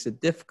 and that makes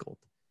it difficult.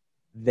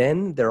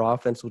 Then their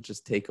offense will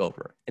just take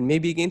over. And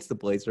maybe against the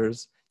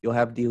Blazers, you'll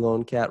have D'Lo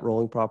and Cat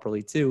rolling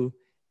properly too,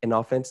 and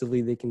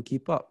offensively they can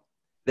keep up.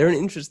 They're an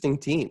interesting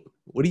team.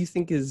 What do you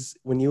think is,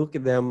 when you look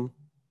at them,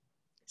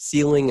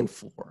 ceiling and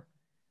floor?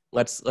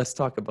 Let's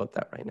talk about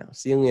that right now.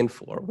 Ceiling and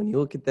floor. When you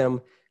look at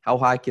them, how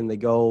high can they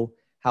go?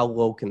 How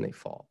low can they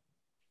fall?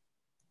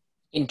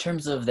 In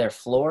terms of their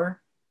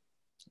floor,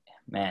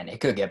 man, it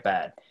could get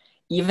bad.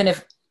 Even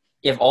if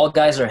all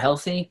guys are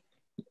healthy,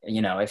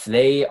 if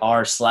they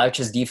are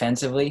slouches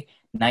defensively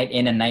night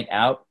in and night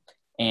out,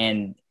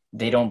 and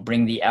they don't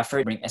bring the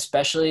effort,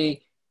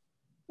 especially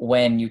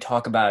when you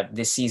talk about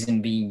this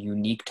season being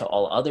unique to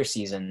all other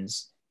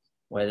seasons,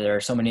 where there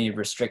are so many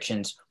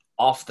restrictions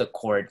off the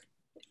court.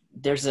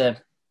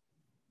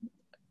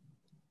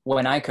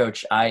 When I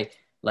coach, I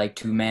like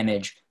to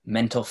manage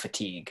mental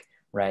fatigue,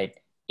 right?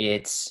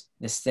 It's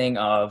this thing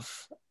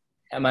of,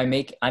 I'm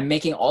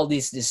making all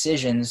these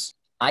decisions.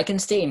 I can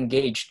stay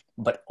engaged,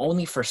 but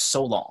only for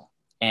so long.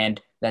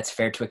 And that's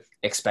fair to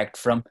expect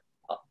from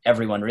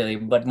everyone, really,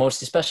 but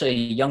most especially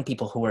young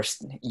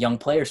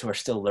players who are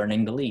still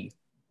learning the league.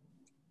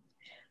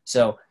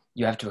 So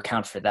you have to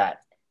account for that.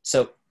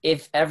 So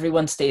if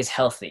everyone stays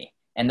healthy,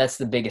 and that's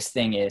the biggest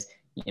thing, is,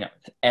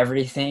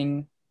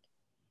 everything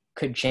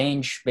could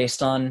change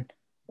based on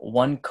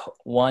one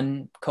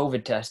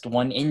COVID test,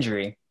 one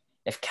injury.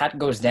 If Cat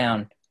goes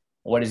down,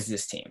 what is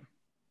this team?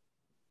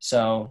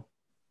 So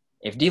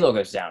if D'Lo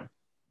goes down,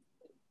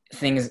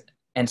 things,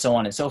 and so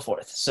on and so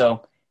forth.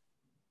 So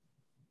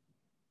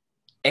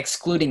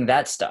excluding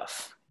that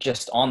stuff,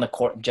 just on the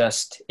court,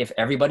 just if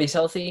everybody's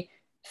healthy,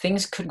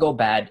 things could go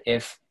bad.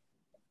 If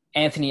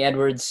Anthony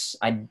Edwards,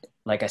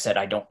 like I said,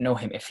 I don't know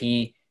him. If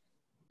he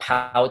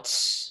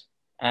pouts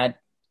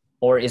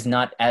or is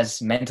not as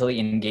mentally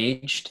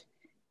engaged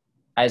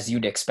as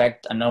you'd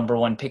expect a number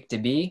one pick to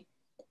be,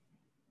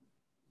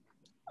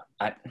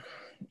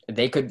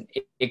 it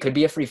could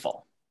be a free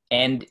fall.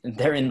 And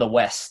they're in the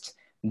West.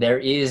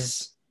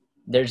 There's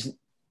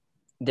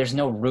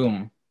no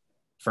room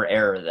for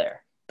error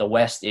there. The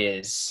West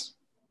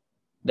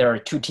there are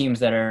two teams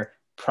that are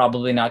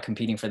probably not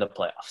competing for the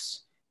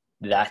playoffs.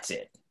 That's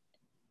it.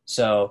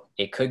 So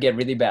it could get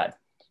really bad.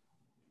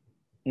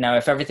 Now,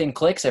 if everything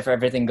clicks, if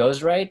everything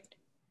goes right,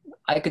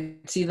 I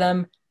could see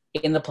them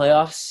in the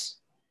playoffs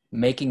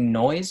making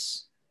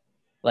noise,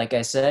 like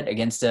I said,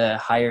 against a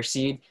higher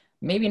seed.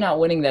 Maybe not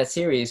winning that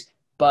series,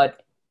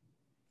 but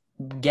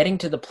getting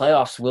to the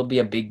playoffs will be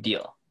a big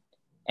deal.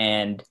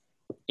 And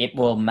it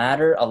will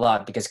matter a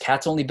lot because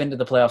Cat's only been to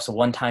the playoffs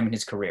one time in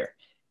his career.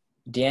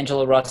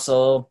 D'Angelo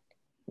Russell,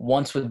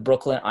 once with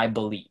Brooklyn, I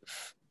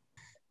believe.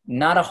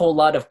 Not a whole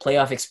lot of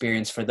playoff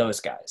experience for those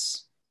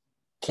guys.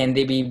 Can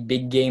they be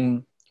big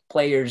game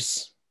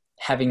players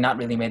having not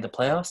really made the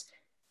playoffs?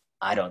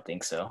 I don't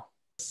think so.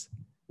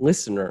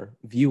 Listener,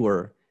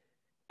 viewer,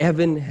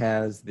 Evan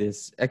has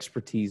this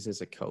expertise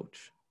as a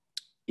coach.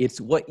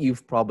 It's what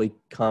you've probably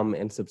come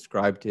and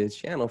subscribed to his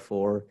channel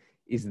for,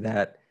 is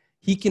that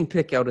he can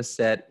pick out a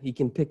set, he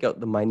can pick out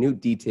the minute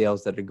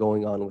details that are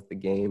going on with the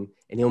game,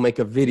 and he'll make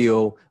a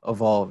video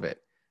of all of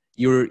it.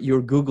 You're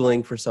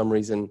Googling for some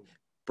reason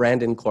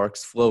Brandon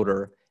Clark's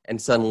floater, and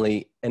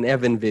suddenly an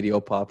Evan video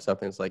pops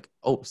up and it's like,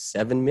 oh,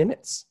 7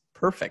 minutes.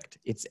 Perfect.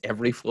 It's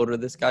every floater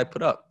this guy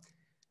put up.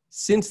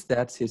 Since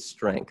that's his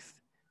strength,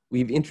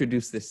 we've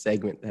introduced this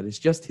segment that is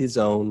just his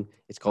own.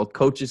 It's called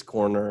Coach's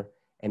Corner,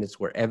 and it's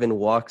where Evan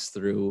walks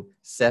through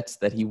sets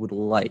that he would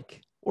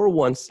like, or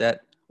one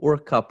set, or a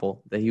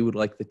couple that he would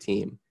like the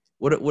team.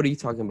 What are you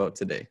talking about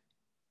today?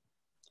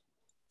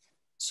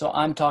 So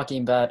I'm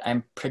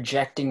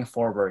projecting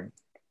forward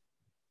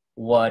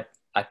what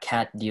a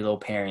Cat D'Lo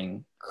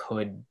pairing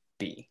could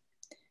be.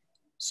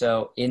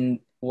 So in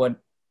what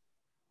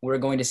we're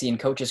going to see in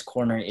Coach's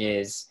Corner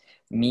is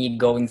me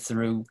going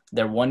through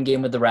their one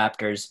game with the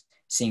Raptors,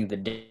 seeing the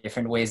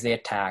different ways they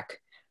attack.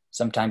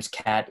 Sometimes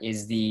Cat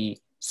is the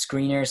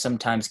screener,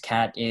 sometimes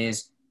Cat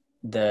is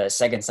the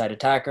second side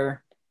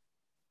attacker.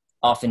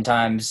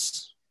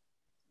 Oftentimes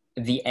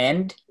the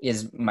end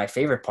is my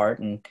favorite part,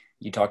 and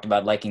you talked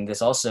about liking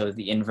this also,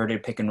 the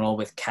inverted pick and roll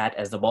with Cat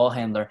as the ball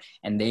handler,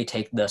 and they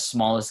take the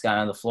smallest guy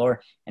on the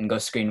floor and go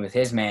screen with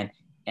his man,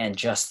 and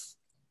just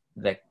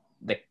the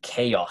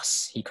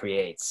chaos he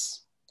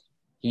creates.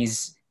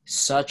 He's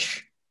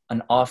such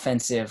an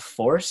offensive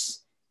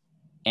force,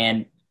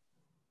 and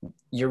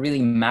you're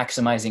really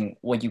maximizing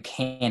what you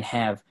can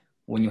have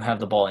when you have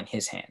the ball in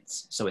his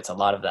hands. So it's a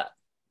lot of that.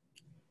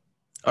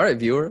 All right,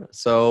 viewer.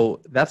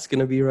 So that's going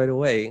to be right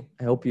away.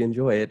 I hope you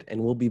enjoy it,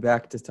 and we'll be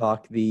back to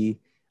talk the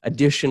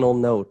additional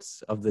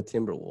notes of the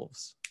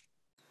Timberwolves.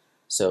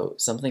 So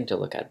something to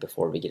look at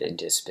before we get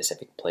into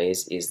specific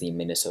plays is the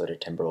Minnesota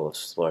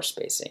Timberwolves floor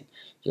spacing.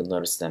 You'll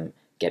notice them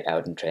get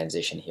out in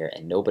transition here,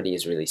 and nobody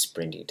is really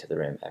sprinting to the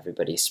rim.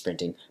 Everybody's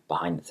sprinting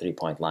behind the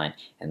three-point line,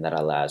 and that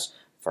allows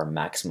for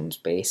maximum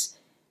space,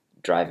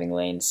 driving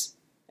lanes,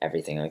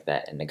 everything like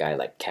that, and a guy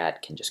like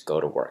Cat can just go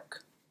to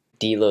work.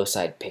 D'Lo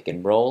side pick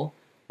and roll,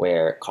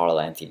 where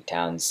Karl-Anthony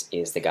Towns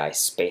is the guy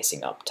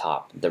spacing up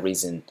top. The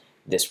reason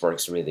this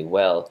works really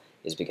well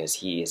is because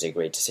he is a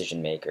great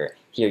decision maker.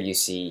 Here you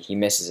see he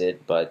misses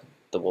it, but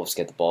the Wolves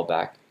get the ball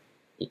back.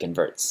 He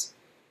converts.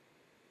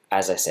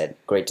 As I said,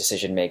 great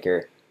decision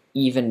maker,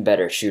 even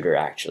better shooter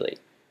actually.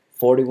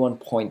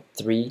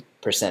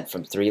 41.3%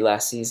 from three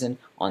last season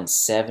on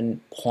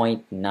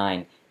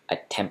 7.9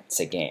 attempts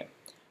a game.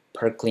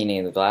 Per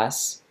cleaning the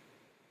glass,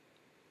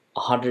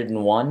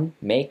 101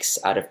 makes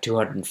out of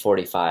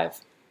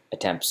 245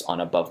 attempts on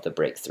above the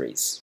break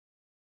threes.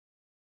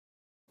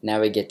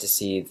 Now we get to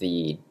see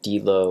the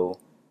D'Lo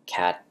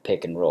Cat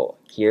pick and roll.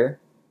 Here,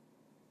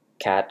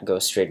 Cat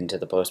goes straight into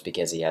the post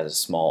because he has a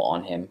small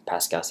on him.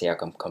 Pascal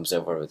Siakam comes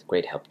over with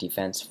great help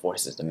defense,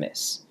 forces the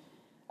miss.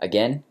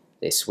 Again,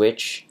 they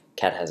switch.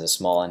 Cat has a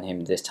small on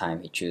him. This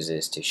time he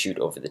chooses to shoot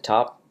over the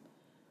top.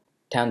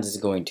 Towns is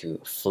going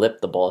to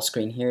flip the ball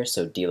screen here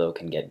so D'Lo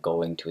can get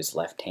going to his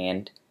left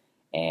hand,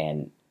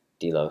 and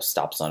D'Lo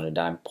stops on a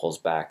dime, pulls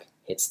back,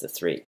 hits the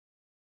three.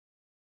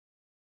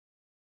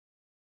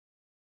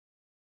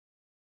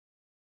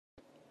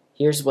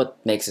 Here's what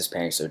makes this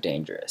pairing so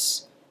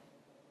dangerous.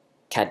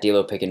 Cat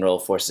D'Lo pick and roll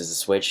forces a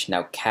switch.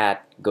 Now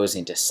Cat goes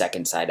into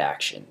second side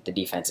action. The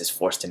defense is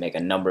forced to make a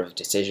number of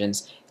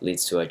decisions. It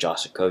leads to a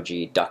Josh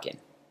Okogie duck-in.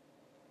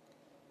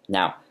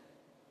 Now,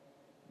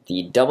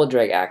 the double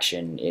drag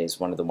action is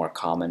one of the more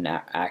common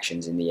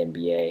actions in the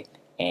NBA,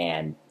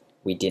 and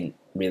we didn't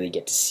really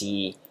get to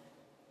see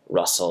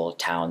Russell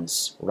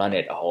Towns run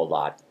it a whole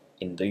lot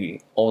in the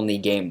only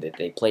game that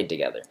they played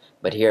together.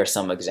 But here are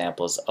some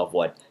examples of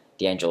what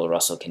D'Angelo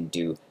Russell can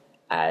do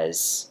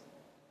as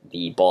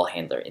the ball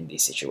handler in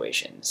these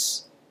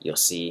situations. You'll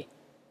see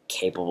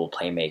capable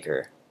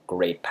playmaker,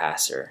 great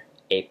passer,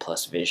 A+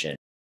 vision.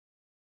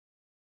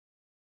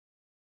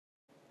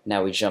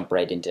 Now we jump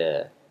right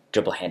into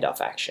dribble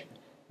handoff action.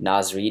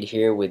 Naz Reid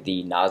here with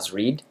the Naz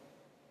Reid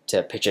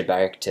to pitch it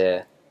back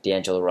to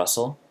D'Angelo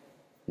Russell.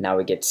 Now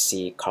we get to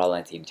see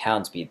Karl-Anthony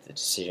Towns be the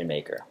decision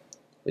maker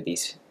with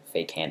these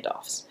fake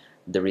handoffs.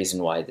 The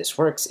reason why this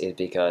works is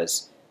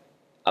because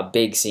a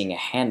big seeing a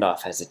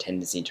handoff has a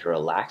tendency to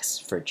relax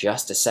for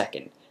just a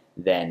second,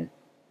 then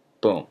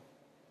boom,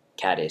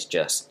 Cat is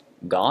just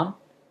gone,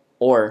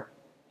 or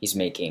he's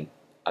making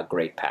a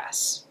great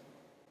pass.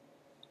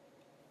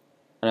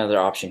 Another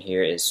option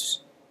here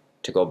is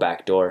to go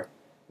backdoor.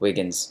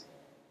 Wiggins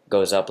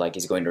goes up like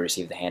he's going to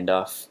receive the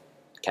handoff.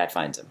 Cat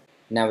finds him.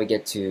 Now we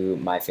get to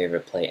my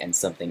favorite play and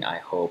something I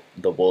hope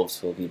the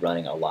Wolves will be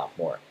running a lot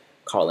more.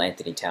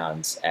 Karl-Anthony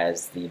Towns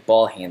as the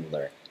ball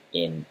handler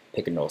in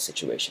pick and roll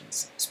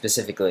situations,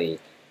 specifically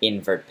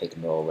invert pick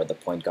and roll where the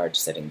point guard is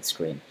setting the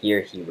screen.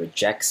 Here he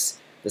rejects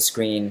the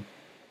screen,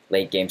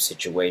 late game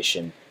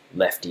situation,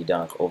 lefty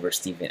dunk over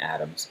Steven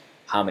Adams.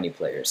 How many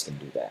players can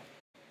do that?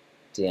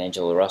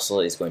 D'Angelo Russell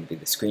is going to be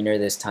the screener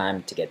this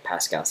time to get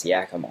Pascal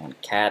Siakam on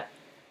Cat.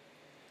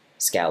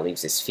 Scal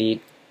leaves his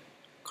feet.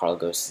 Karl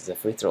goes to the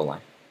free throw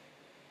line.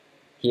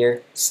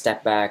 Here,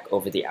 step back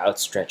over the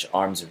outstretched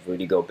arms of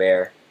Rudy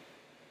Gobert.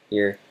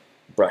 Here,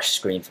 brush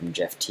screen from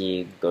Jeff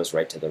Teague goes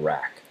right to the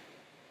rack.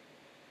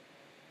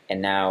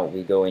 And now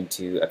we go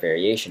into a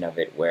variation of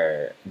it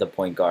where the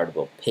point guard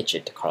will pitch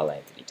it to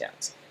Karl-Anthony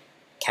Towns.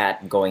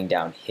 Cat going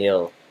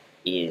downhill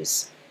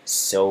is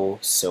so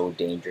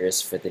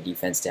dangerous for the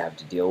defense to have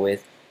to deal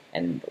with.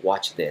 And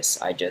watch this.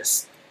 I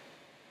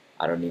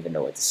don't even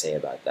know what to say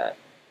about that.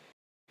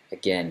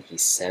 Again,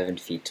 he's 7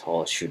 feet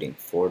tall, shooting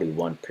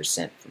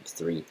 41% from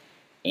 3,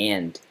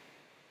 and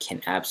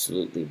can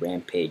absolutely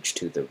rampage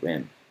to the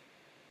rim.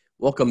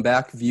 Welcome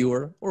back,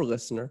 viewer or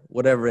listener,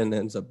 whatever it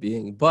ends up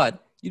being.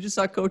 But you just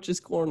saw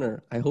Coach's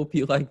Corner. I hope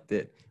you liked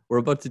it. We're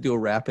about to do a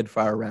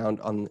rapid-fire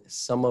round on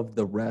some of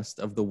the rest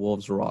of the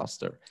Wolves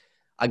roster.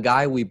 A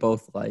guy we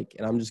both like,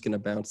 and I'm just going to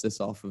bounce this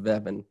off of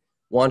Evan,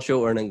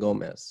 Juancho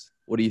Hernan-Gomez.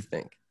 What do you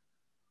think?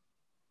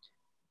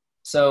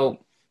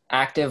 So,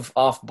 active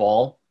off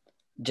ball,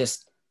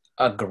 just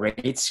a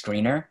great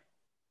screener.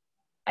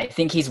 I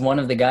think he's one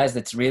of the guys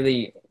that's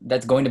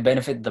going to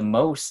benefit the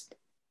most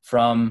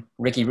from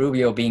Ricky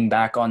Rubio being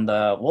back on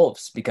the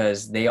Wolves,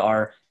 because they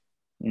are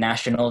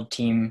national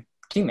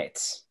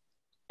teammates.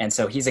 And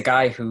so he's a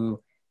guy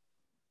who,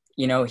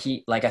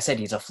 like I said,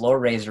 he's a floor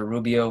raiser.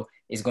 Rubio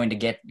is going to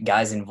get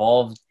guys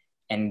involved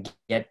and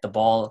get the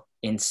ball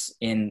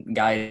in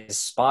guys'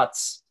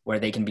 spots where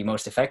they can be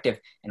most effective.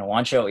 And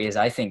Juancho is,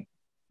 I think,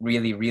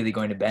 really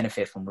going to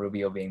benefit from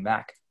Rubio being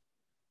back.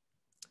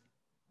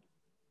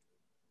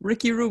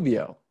 Ricky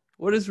Rubio.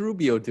 What is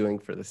Rubio doing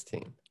for this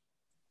team?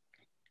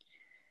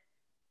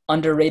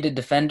 Underrated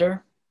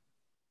defender,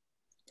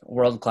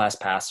 world-class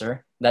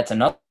passer. That's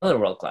another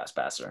world-class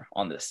passer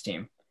on this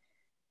team.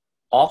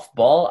 Off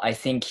ball, I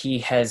think he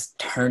has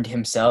turned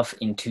himself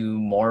into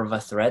more of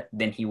a threat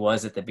than he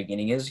was at the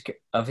beginning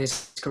of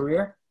his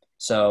career.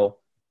 So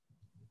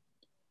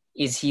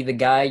is he the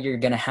guy you're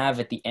going to have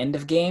at the end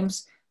of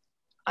games?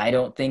 I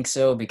don't think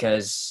so,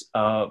 because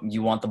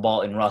you want the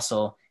ball in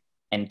Russell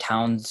and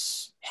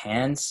Towns'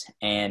 hands.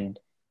 And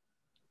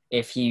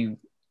if he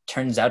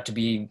turns out to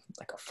be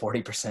like a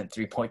 40%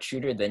 three-point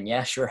shooter, then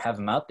yeah, sure, have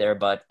him out there.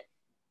 But,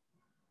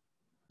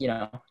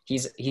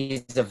 he's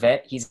a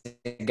vet. He's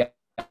a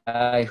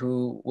guy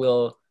who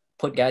will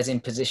put guys in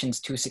positions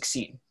to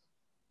succeed.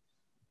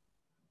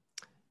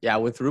 Yeah,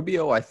 with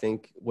Rubio, I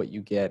think what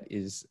you get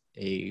is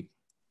a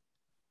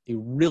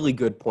really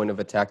good point of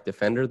attack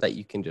defender that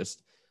you can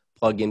just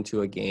plug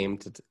into a game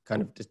to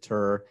kind of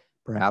deter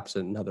perhaps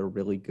another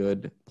really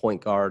good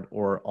point guard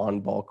or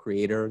on-ball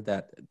creator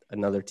that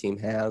another team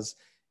has.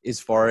 As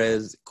far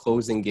as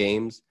closing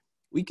games,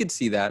 we could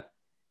see that.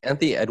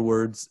 Anthony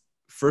Edwards'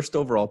 first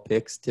overall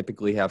picks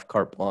typically have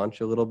carte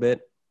blanche a little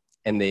bit,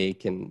 and they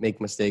can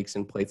make mistakes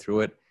and play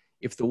through it.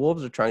 If the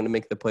Wolves are trying to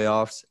make the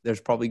playoffs, there's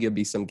probably going to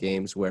be some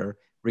games where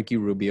Ricky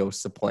Rubio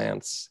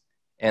supplants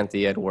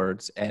Anthony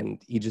Edwards,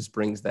 and he just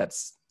brings that,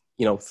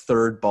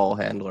 third ball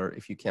handler,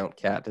 if you count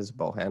Cat as a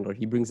ball handler.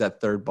 He brings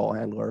that third ball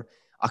handler,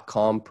 a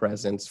calm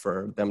presence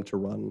for them to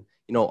run,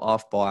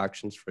 off-ball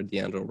actions for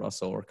D'Angelo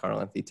Russell or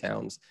Karl-Anthony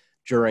Towns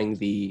during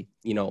the,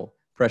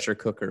 pressure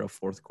cooker of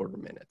fourth quarter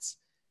minutes.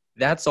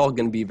 That's all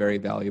going to be very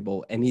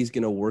valuable, and he's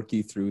going to work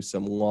you through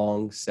some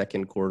long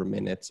second quarter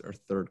minutes or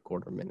third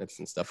quarter minutes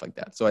and stuff like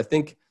that. So I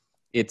think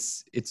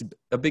it's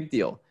a big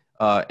deal.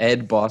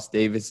 Ed Boss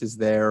Davis is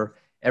there.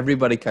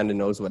 Everybody kind of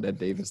knows what Ed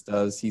Davis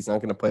does. He's not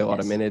going to play a lot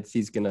of minutes.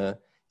 He's going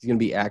to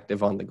be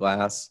active on the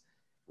glass.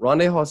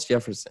 Rondae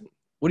Hollis-Jefferson,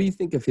 what do you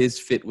think of his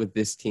fit with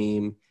this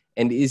team?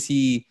 And is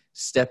he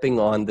stepping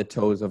on the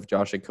toes of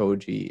Josh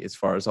Okogie as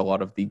far as a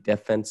lot of the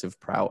defensive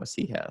prowess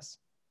he has?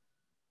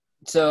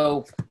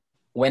 So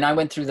when I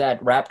went through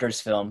that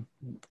Raptors film,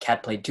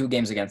 Cat played 2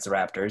 games against the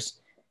Raptors.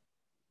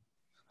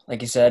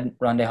 Like you said,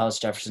 Rondae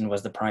Hollis-Jefferson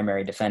was the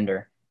primary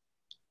defender.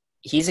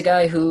 He's a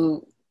guy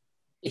who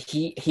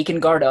he can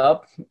guard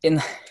up in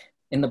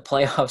the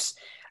playoffs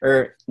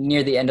or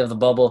near the end of the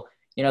bubble.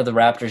 The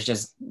Raptors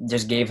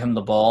just gave him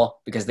the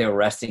ball because they were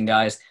resting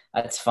guys.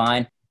 That's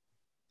fine.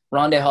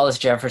 Rondae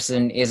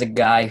Hollis-Jefferson is a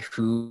guy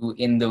who,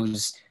 in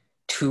those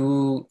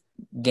 2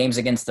 games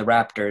against the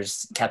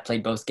Raptors, Cat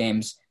played both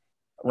games.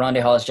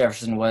 Rondae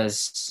Hollis-Jefferson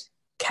was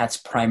Cat's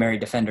primary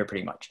defender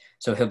pretty much.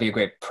 So he'll be a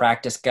great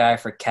practice guy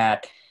for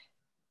Cat.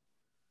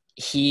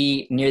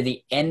 He, near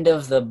the end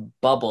of the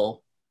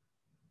bubble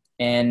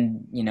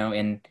and,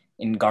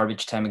 in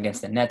garbage time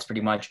against the Nets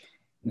pretty much,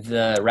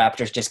 the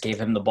Raptors just gave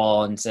him the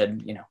ball and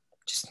said,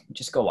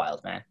 just go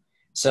wild, man.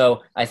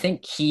 So I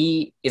think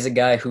he is a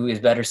guy who is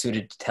better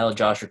suited to tell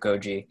Josh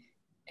Okogie,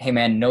 hey,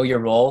 man, know your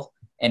role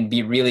and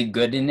be really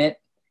good in it.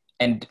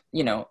 And,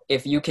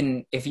 if you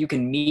can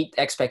meet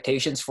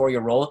expectations for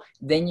your role,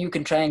 then you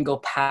can try and go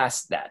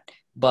past that.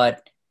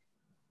 But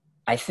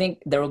I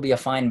think there will be a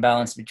fine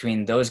balance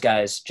between those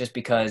guys, just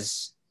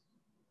because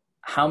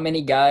how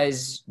many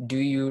guys do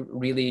you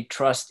really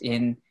trust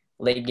in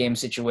late game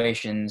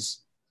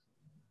situations?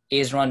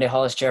 Is Rondae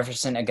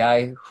Hollis-Jefferson a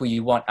guy who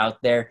you want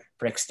out there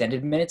for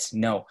extended minutes?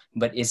 No.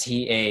 But is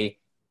he a,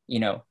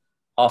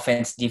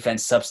 offense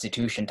defense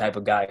substitution type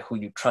of guy who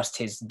you trust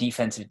his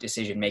defensive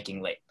decision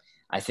making late.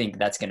 I think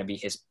that's going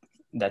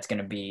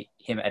to be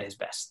him at his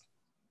best.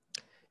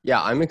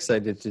 Yeah, I'm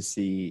excited to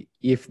see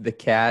if the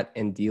Cat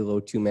and D'Lo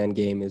two-man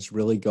game is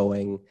really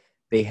going.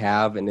 They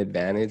have an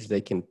advantage.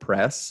 They can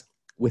press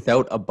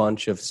without a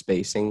bunch of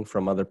spacing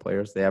from other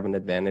players. They have an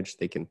advantage.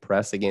 They can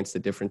press against a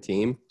different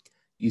team.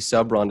 You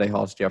sub Rondé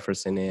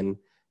Hollis-Jefferson in.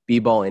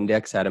 B-Ball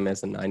Index had him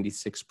as a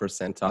 96th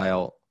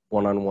percentile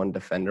one-on-one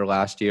defender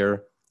last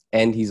year.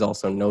 And he's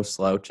also no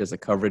slouch as a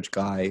coverage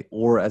guy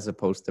or as a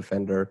post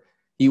defender.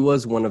 He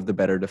was one of the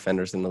better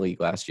defenders in the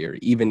league last year,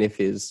 even if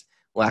his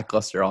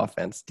lackluster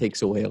offense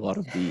takes away a lot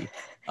of the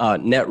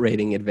net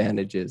rating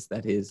advantages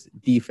that his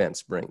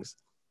defense brings.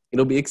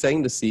 It'll be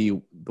exciting to see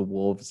the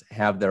Wolves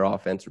have their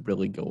offense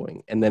really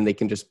going, and then they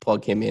can just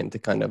plug him in to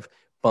kind of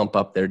bump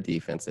up their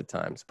defense at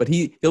times. But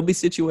he'll be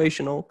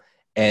situational,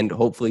 and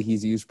hopefully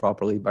he's used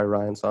properly by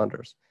Ryan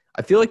Saunders.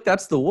 I feel like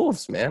that's the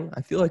Wolves, man.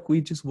 I feel like we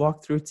just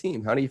walked through a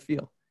team. How do you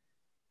feel?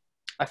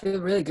 I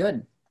feel really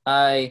good.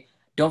 I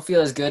don't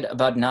feel as good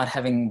about not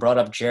having brought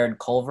up Jared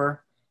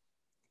Culver.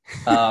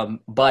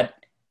 But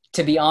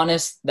to be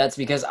honest, that's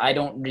because I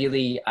don't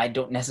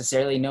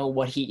necessarily know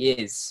what he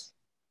is,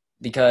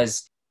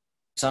 because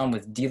some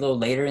with D'Lo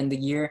later in the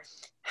year,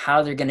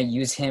 how they're going to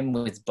use him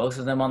with both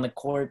of them on the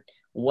court.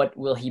 What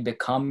will he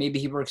become? Maybe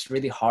he works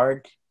really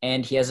hard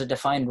and he has a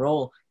defined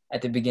role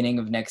at the beginning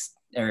of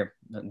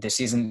this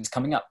season is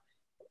coming up.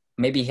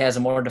 Maybe he has a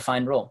more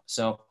defined role.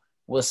 So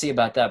we'll see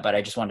about that, but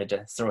I just wanted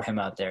to throw him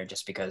out there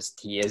just because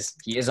he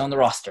is on the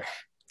roster.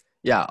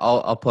 Yeah,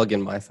 I'll plug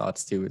in my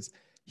thoughts too.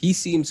 He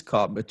seems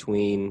caught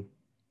between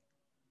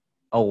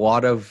a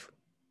lot of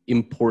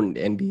important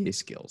NBA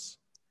skills.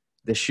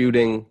 The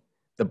shooting,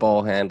 the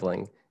ball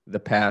handling, the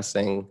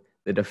passing,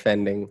 the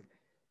defending,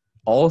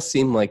 all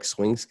seem like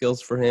swing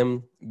skills for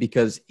him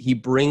because he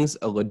brings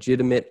a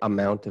legitimate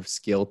amount of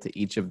skill to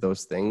each of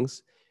those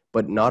things,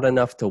 but not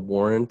enough to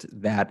warrant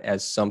that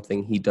as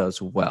something he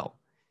does well.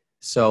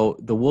 So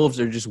the Wolves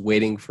are just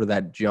waiting for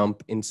that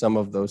jump in some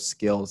of those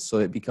skills so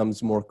it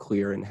becomes more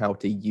clear in how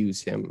to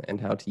use him and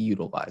how to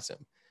utilize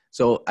him.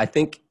 So I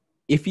think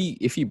if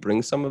he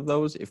brings some of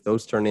those, if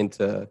those turn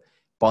into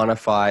bona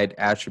fide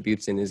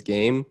attributes in his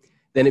game,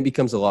 then it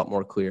becomes a lot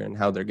more clear in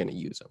how they're going to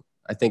use him.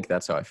 I think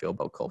that's how I feel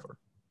about Culver.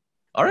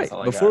 All right,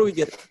 before we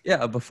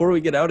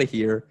get out of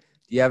here,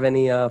 do you have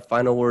any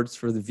final words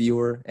for the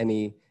viewer?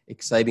 Any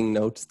exciting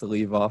notes to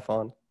leave off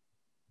on?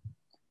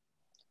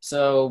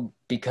 So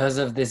because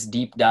of this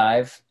deep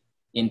dive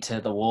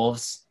into the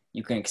Wolves,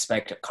 you can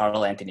expect a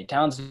Karl-Anthony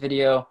Towns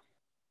video.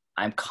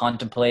 I'm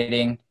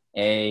contemplating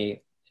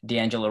a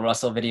D'Angelo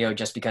Russell video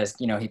just because,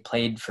 he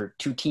played for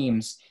two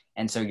teams,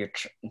 and so you're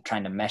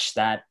trying to mesh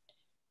that.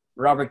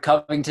 Robert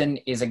Covington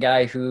is a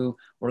guy who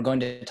we're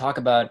going to talk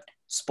about.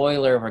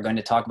 Spoiler, we're going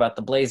to talk about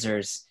the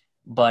Blazers,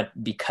 but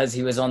because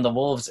he was on the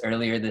Wolves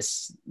earlier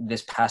this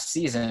past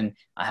season,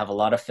 I have a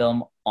lot of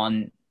film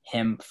on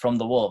him from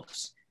the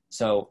Wolves.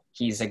 So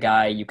he's a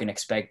guy you can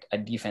expect a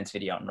defense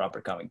video on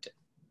Robert Covington.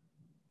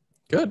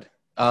 Good.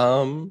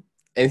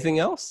 Anything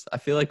else? I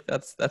feel like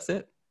that's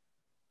it.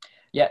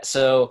 Yeah,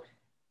 so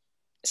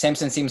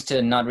Samson seems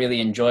to not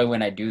really enjoy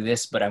when I do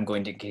this, but I'm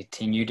going to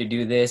continue to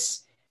do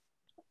this.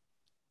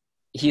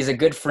 He's a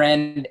good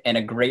friend and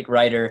a great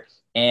writer,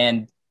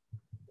 and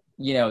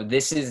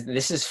this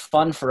is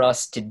fun for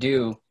us to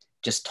do,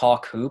 just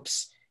talk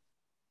hoops,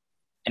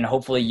 and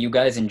hopefully you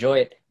guys enjoy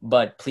it.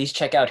 But please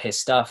check out his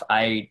stuff.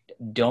 I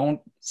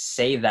don't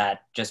say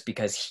that just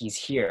because he's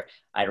here.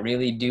 I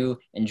really do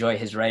enjoy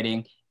his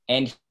writing,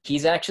 and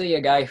he's actually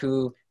a guy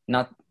who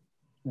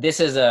this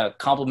is a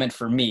compliment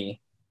for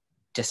me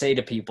to say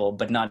to people,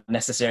 but not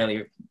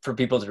necessarily for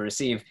people to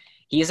receive.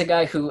 He's a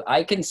guy who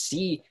I can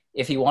see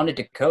if he wanted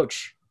to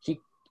coach,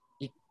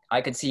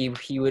 I could see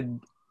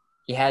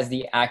he has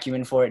the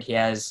acumen for it.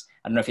 I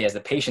don't know if he has the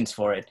patience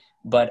for it,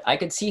 but I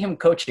could see him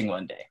coaching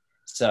one day.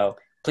 So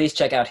please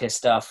check out his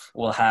stuff.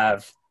 We'll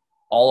have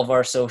all of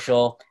our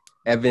social.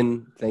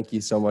 Evan, thank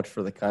you so much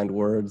for the kind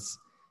words.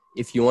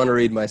 If you want to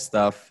read my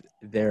stuff,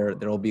 there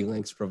will be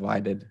links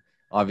provided.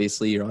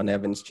 Obviously, you're on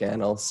Evan's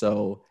channel,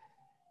 so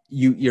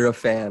you're a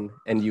fan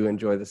and you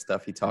enjoy the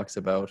stuff he talks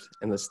about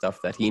and the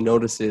stuff that he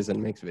notices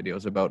and makes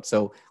videos about.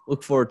 So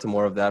look forward to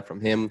more of that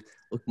from him.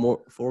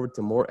 Forward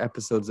to more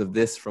episodes of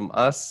this from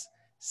us.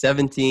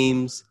 7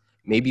 teams.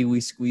 Maybe we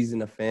squeeze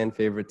in a fan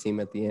favorite team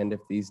at the end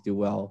if these do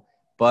well.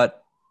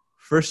 But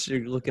first,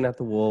 you're looking at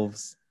the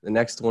Wolves. The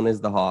next one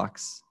is the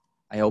Hawks.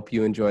 I hope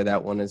you enjoy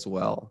that one as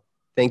well.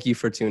 Thank you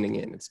for tuning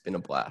in. It's been a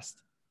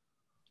blast.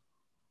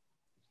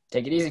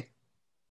 Take it easy.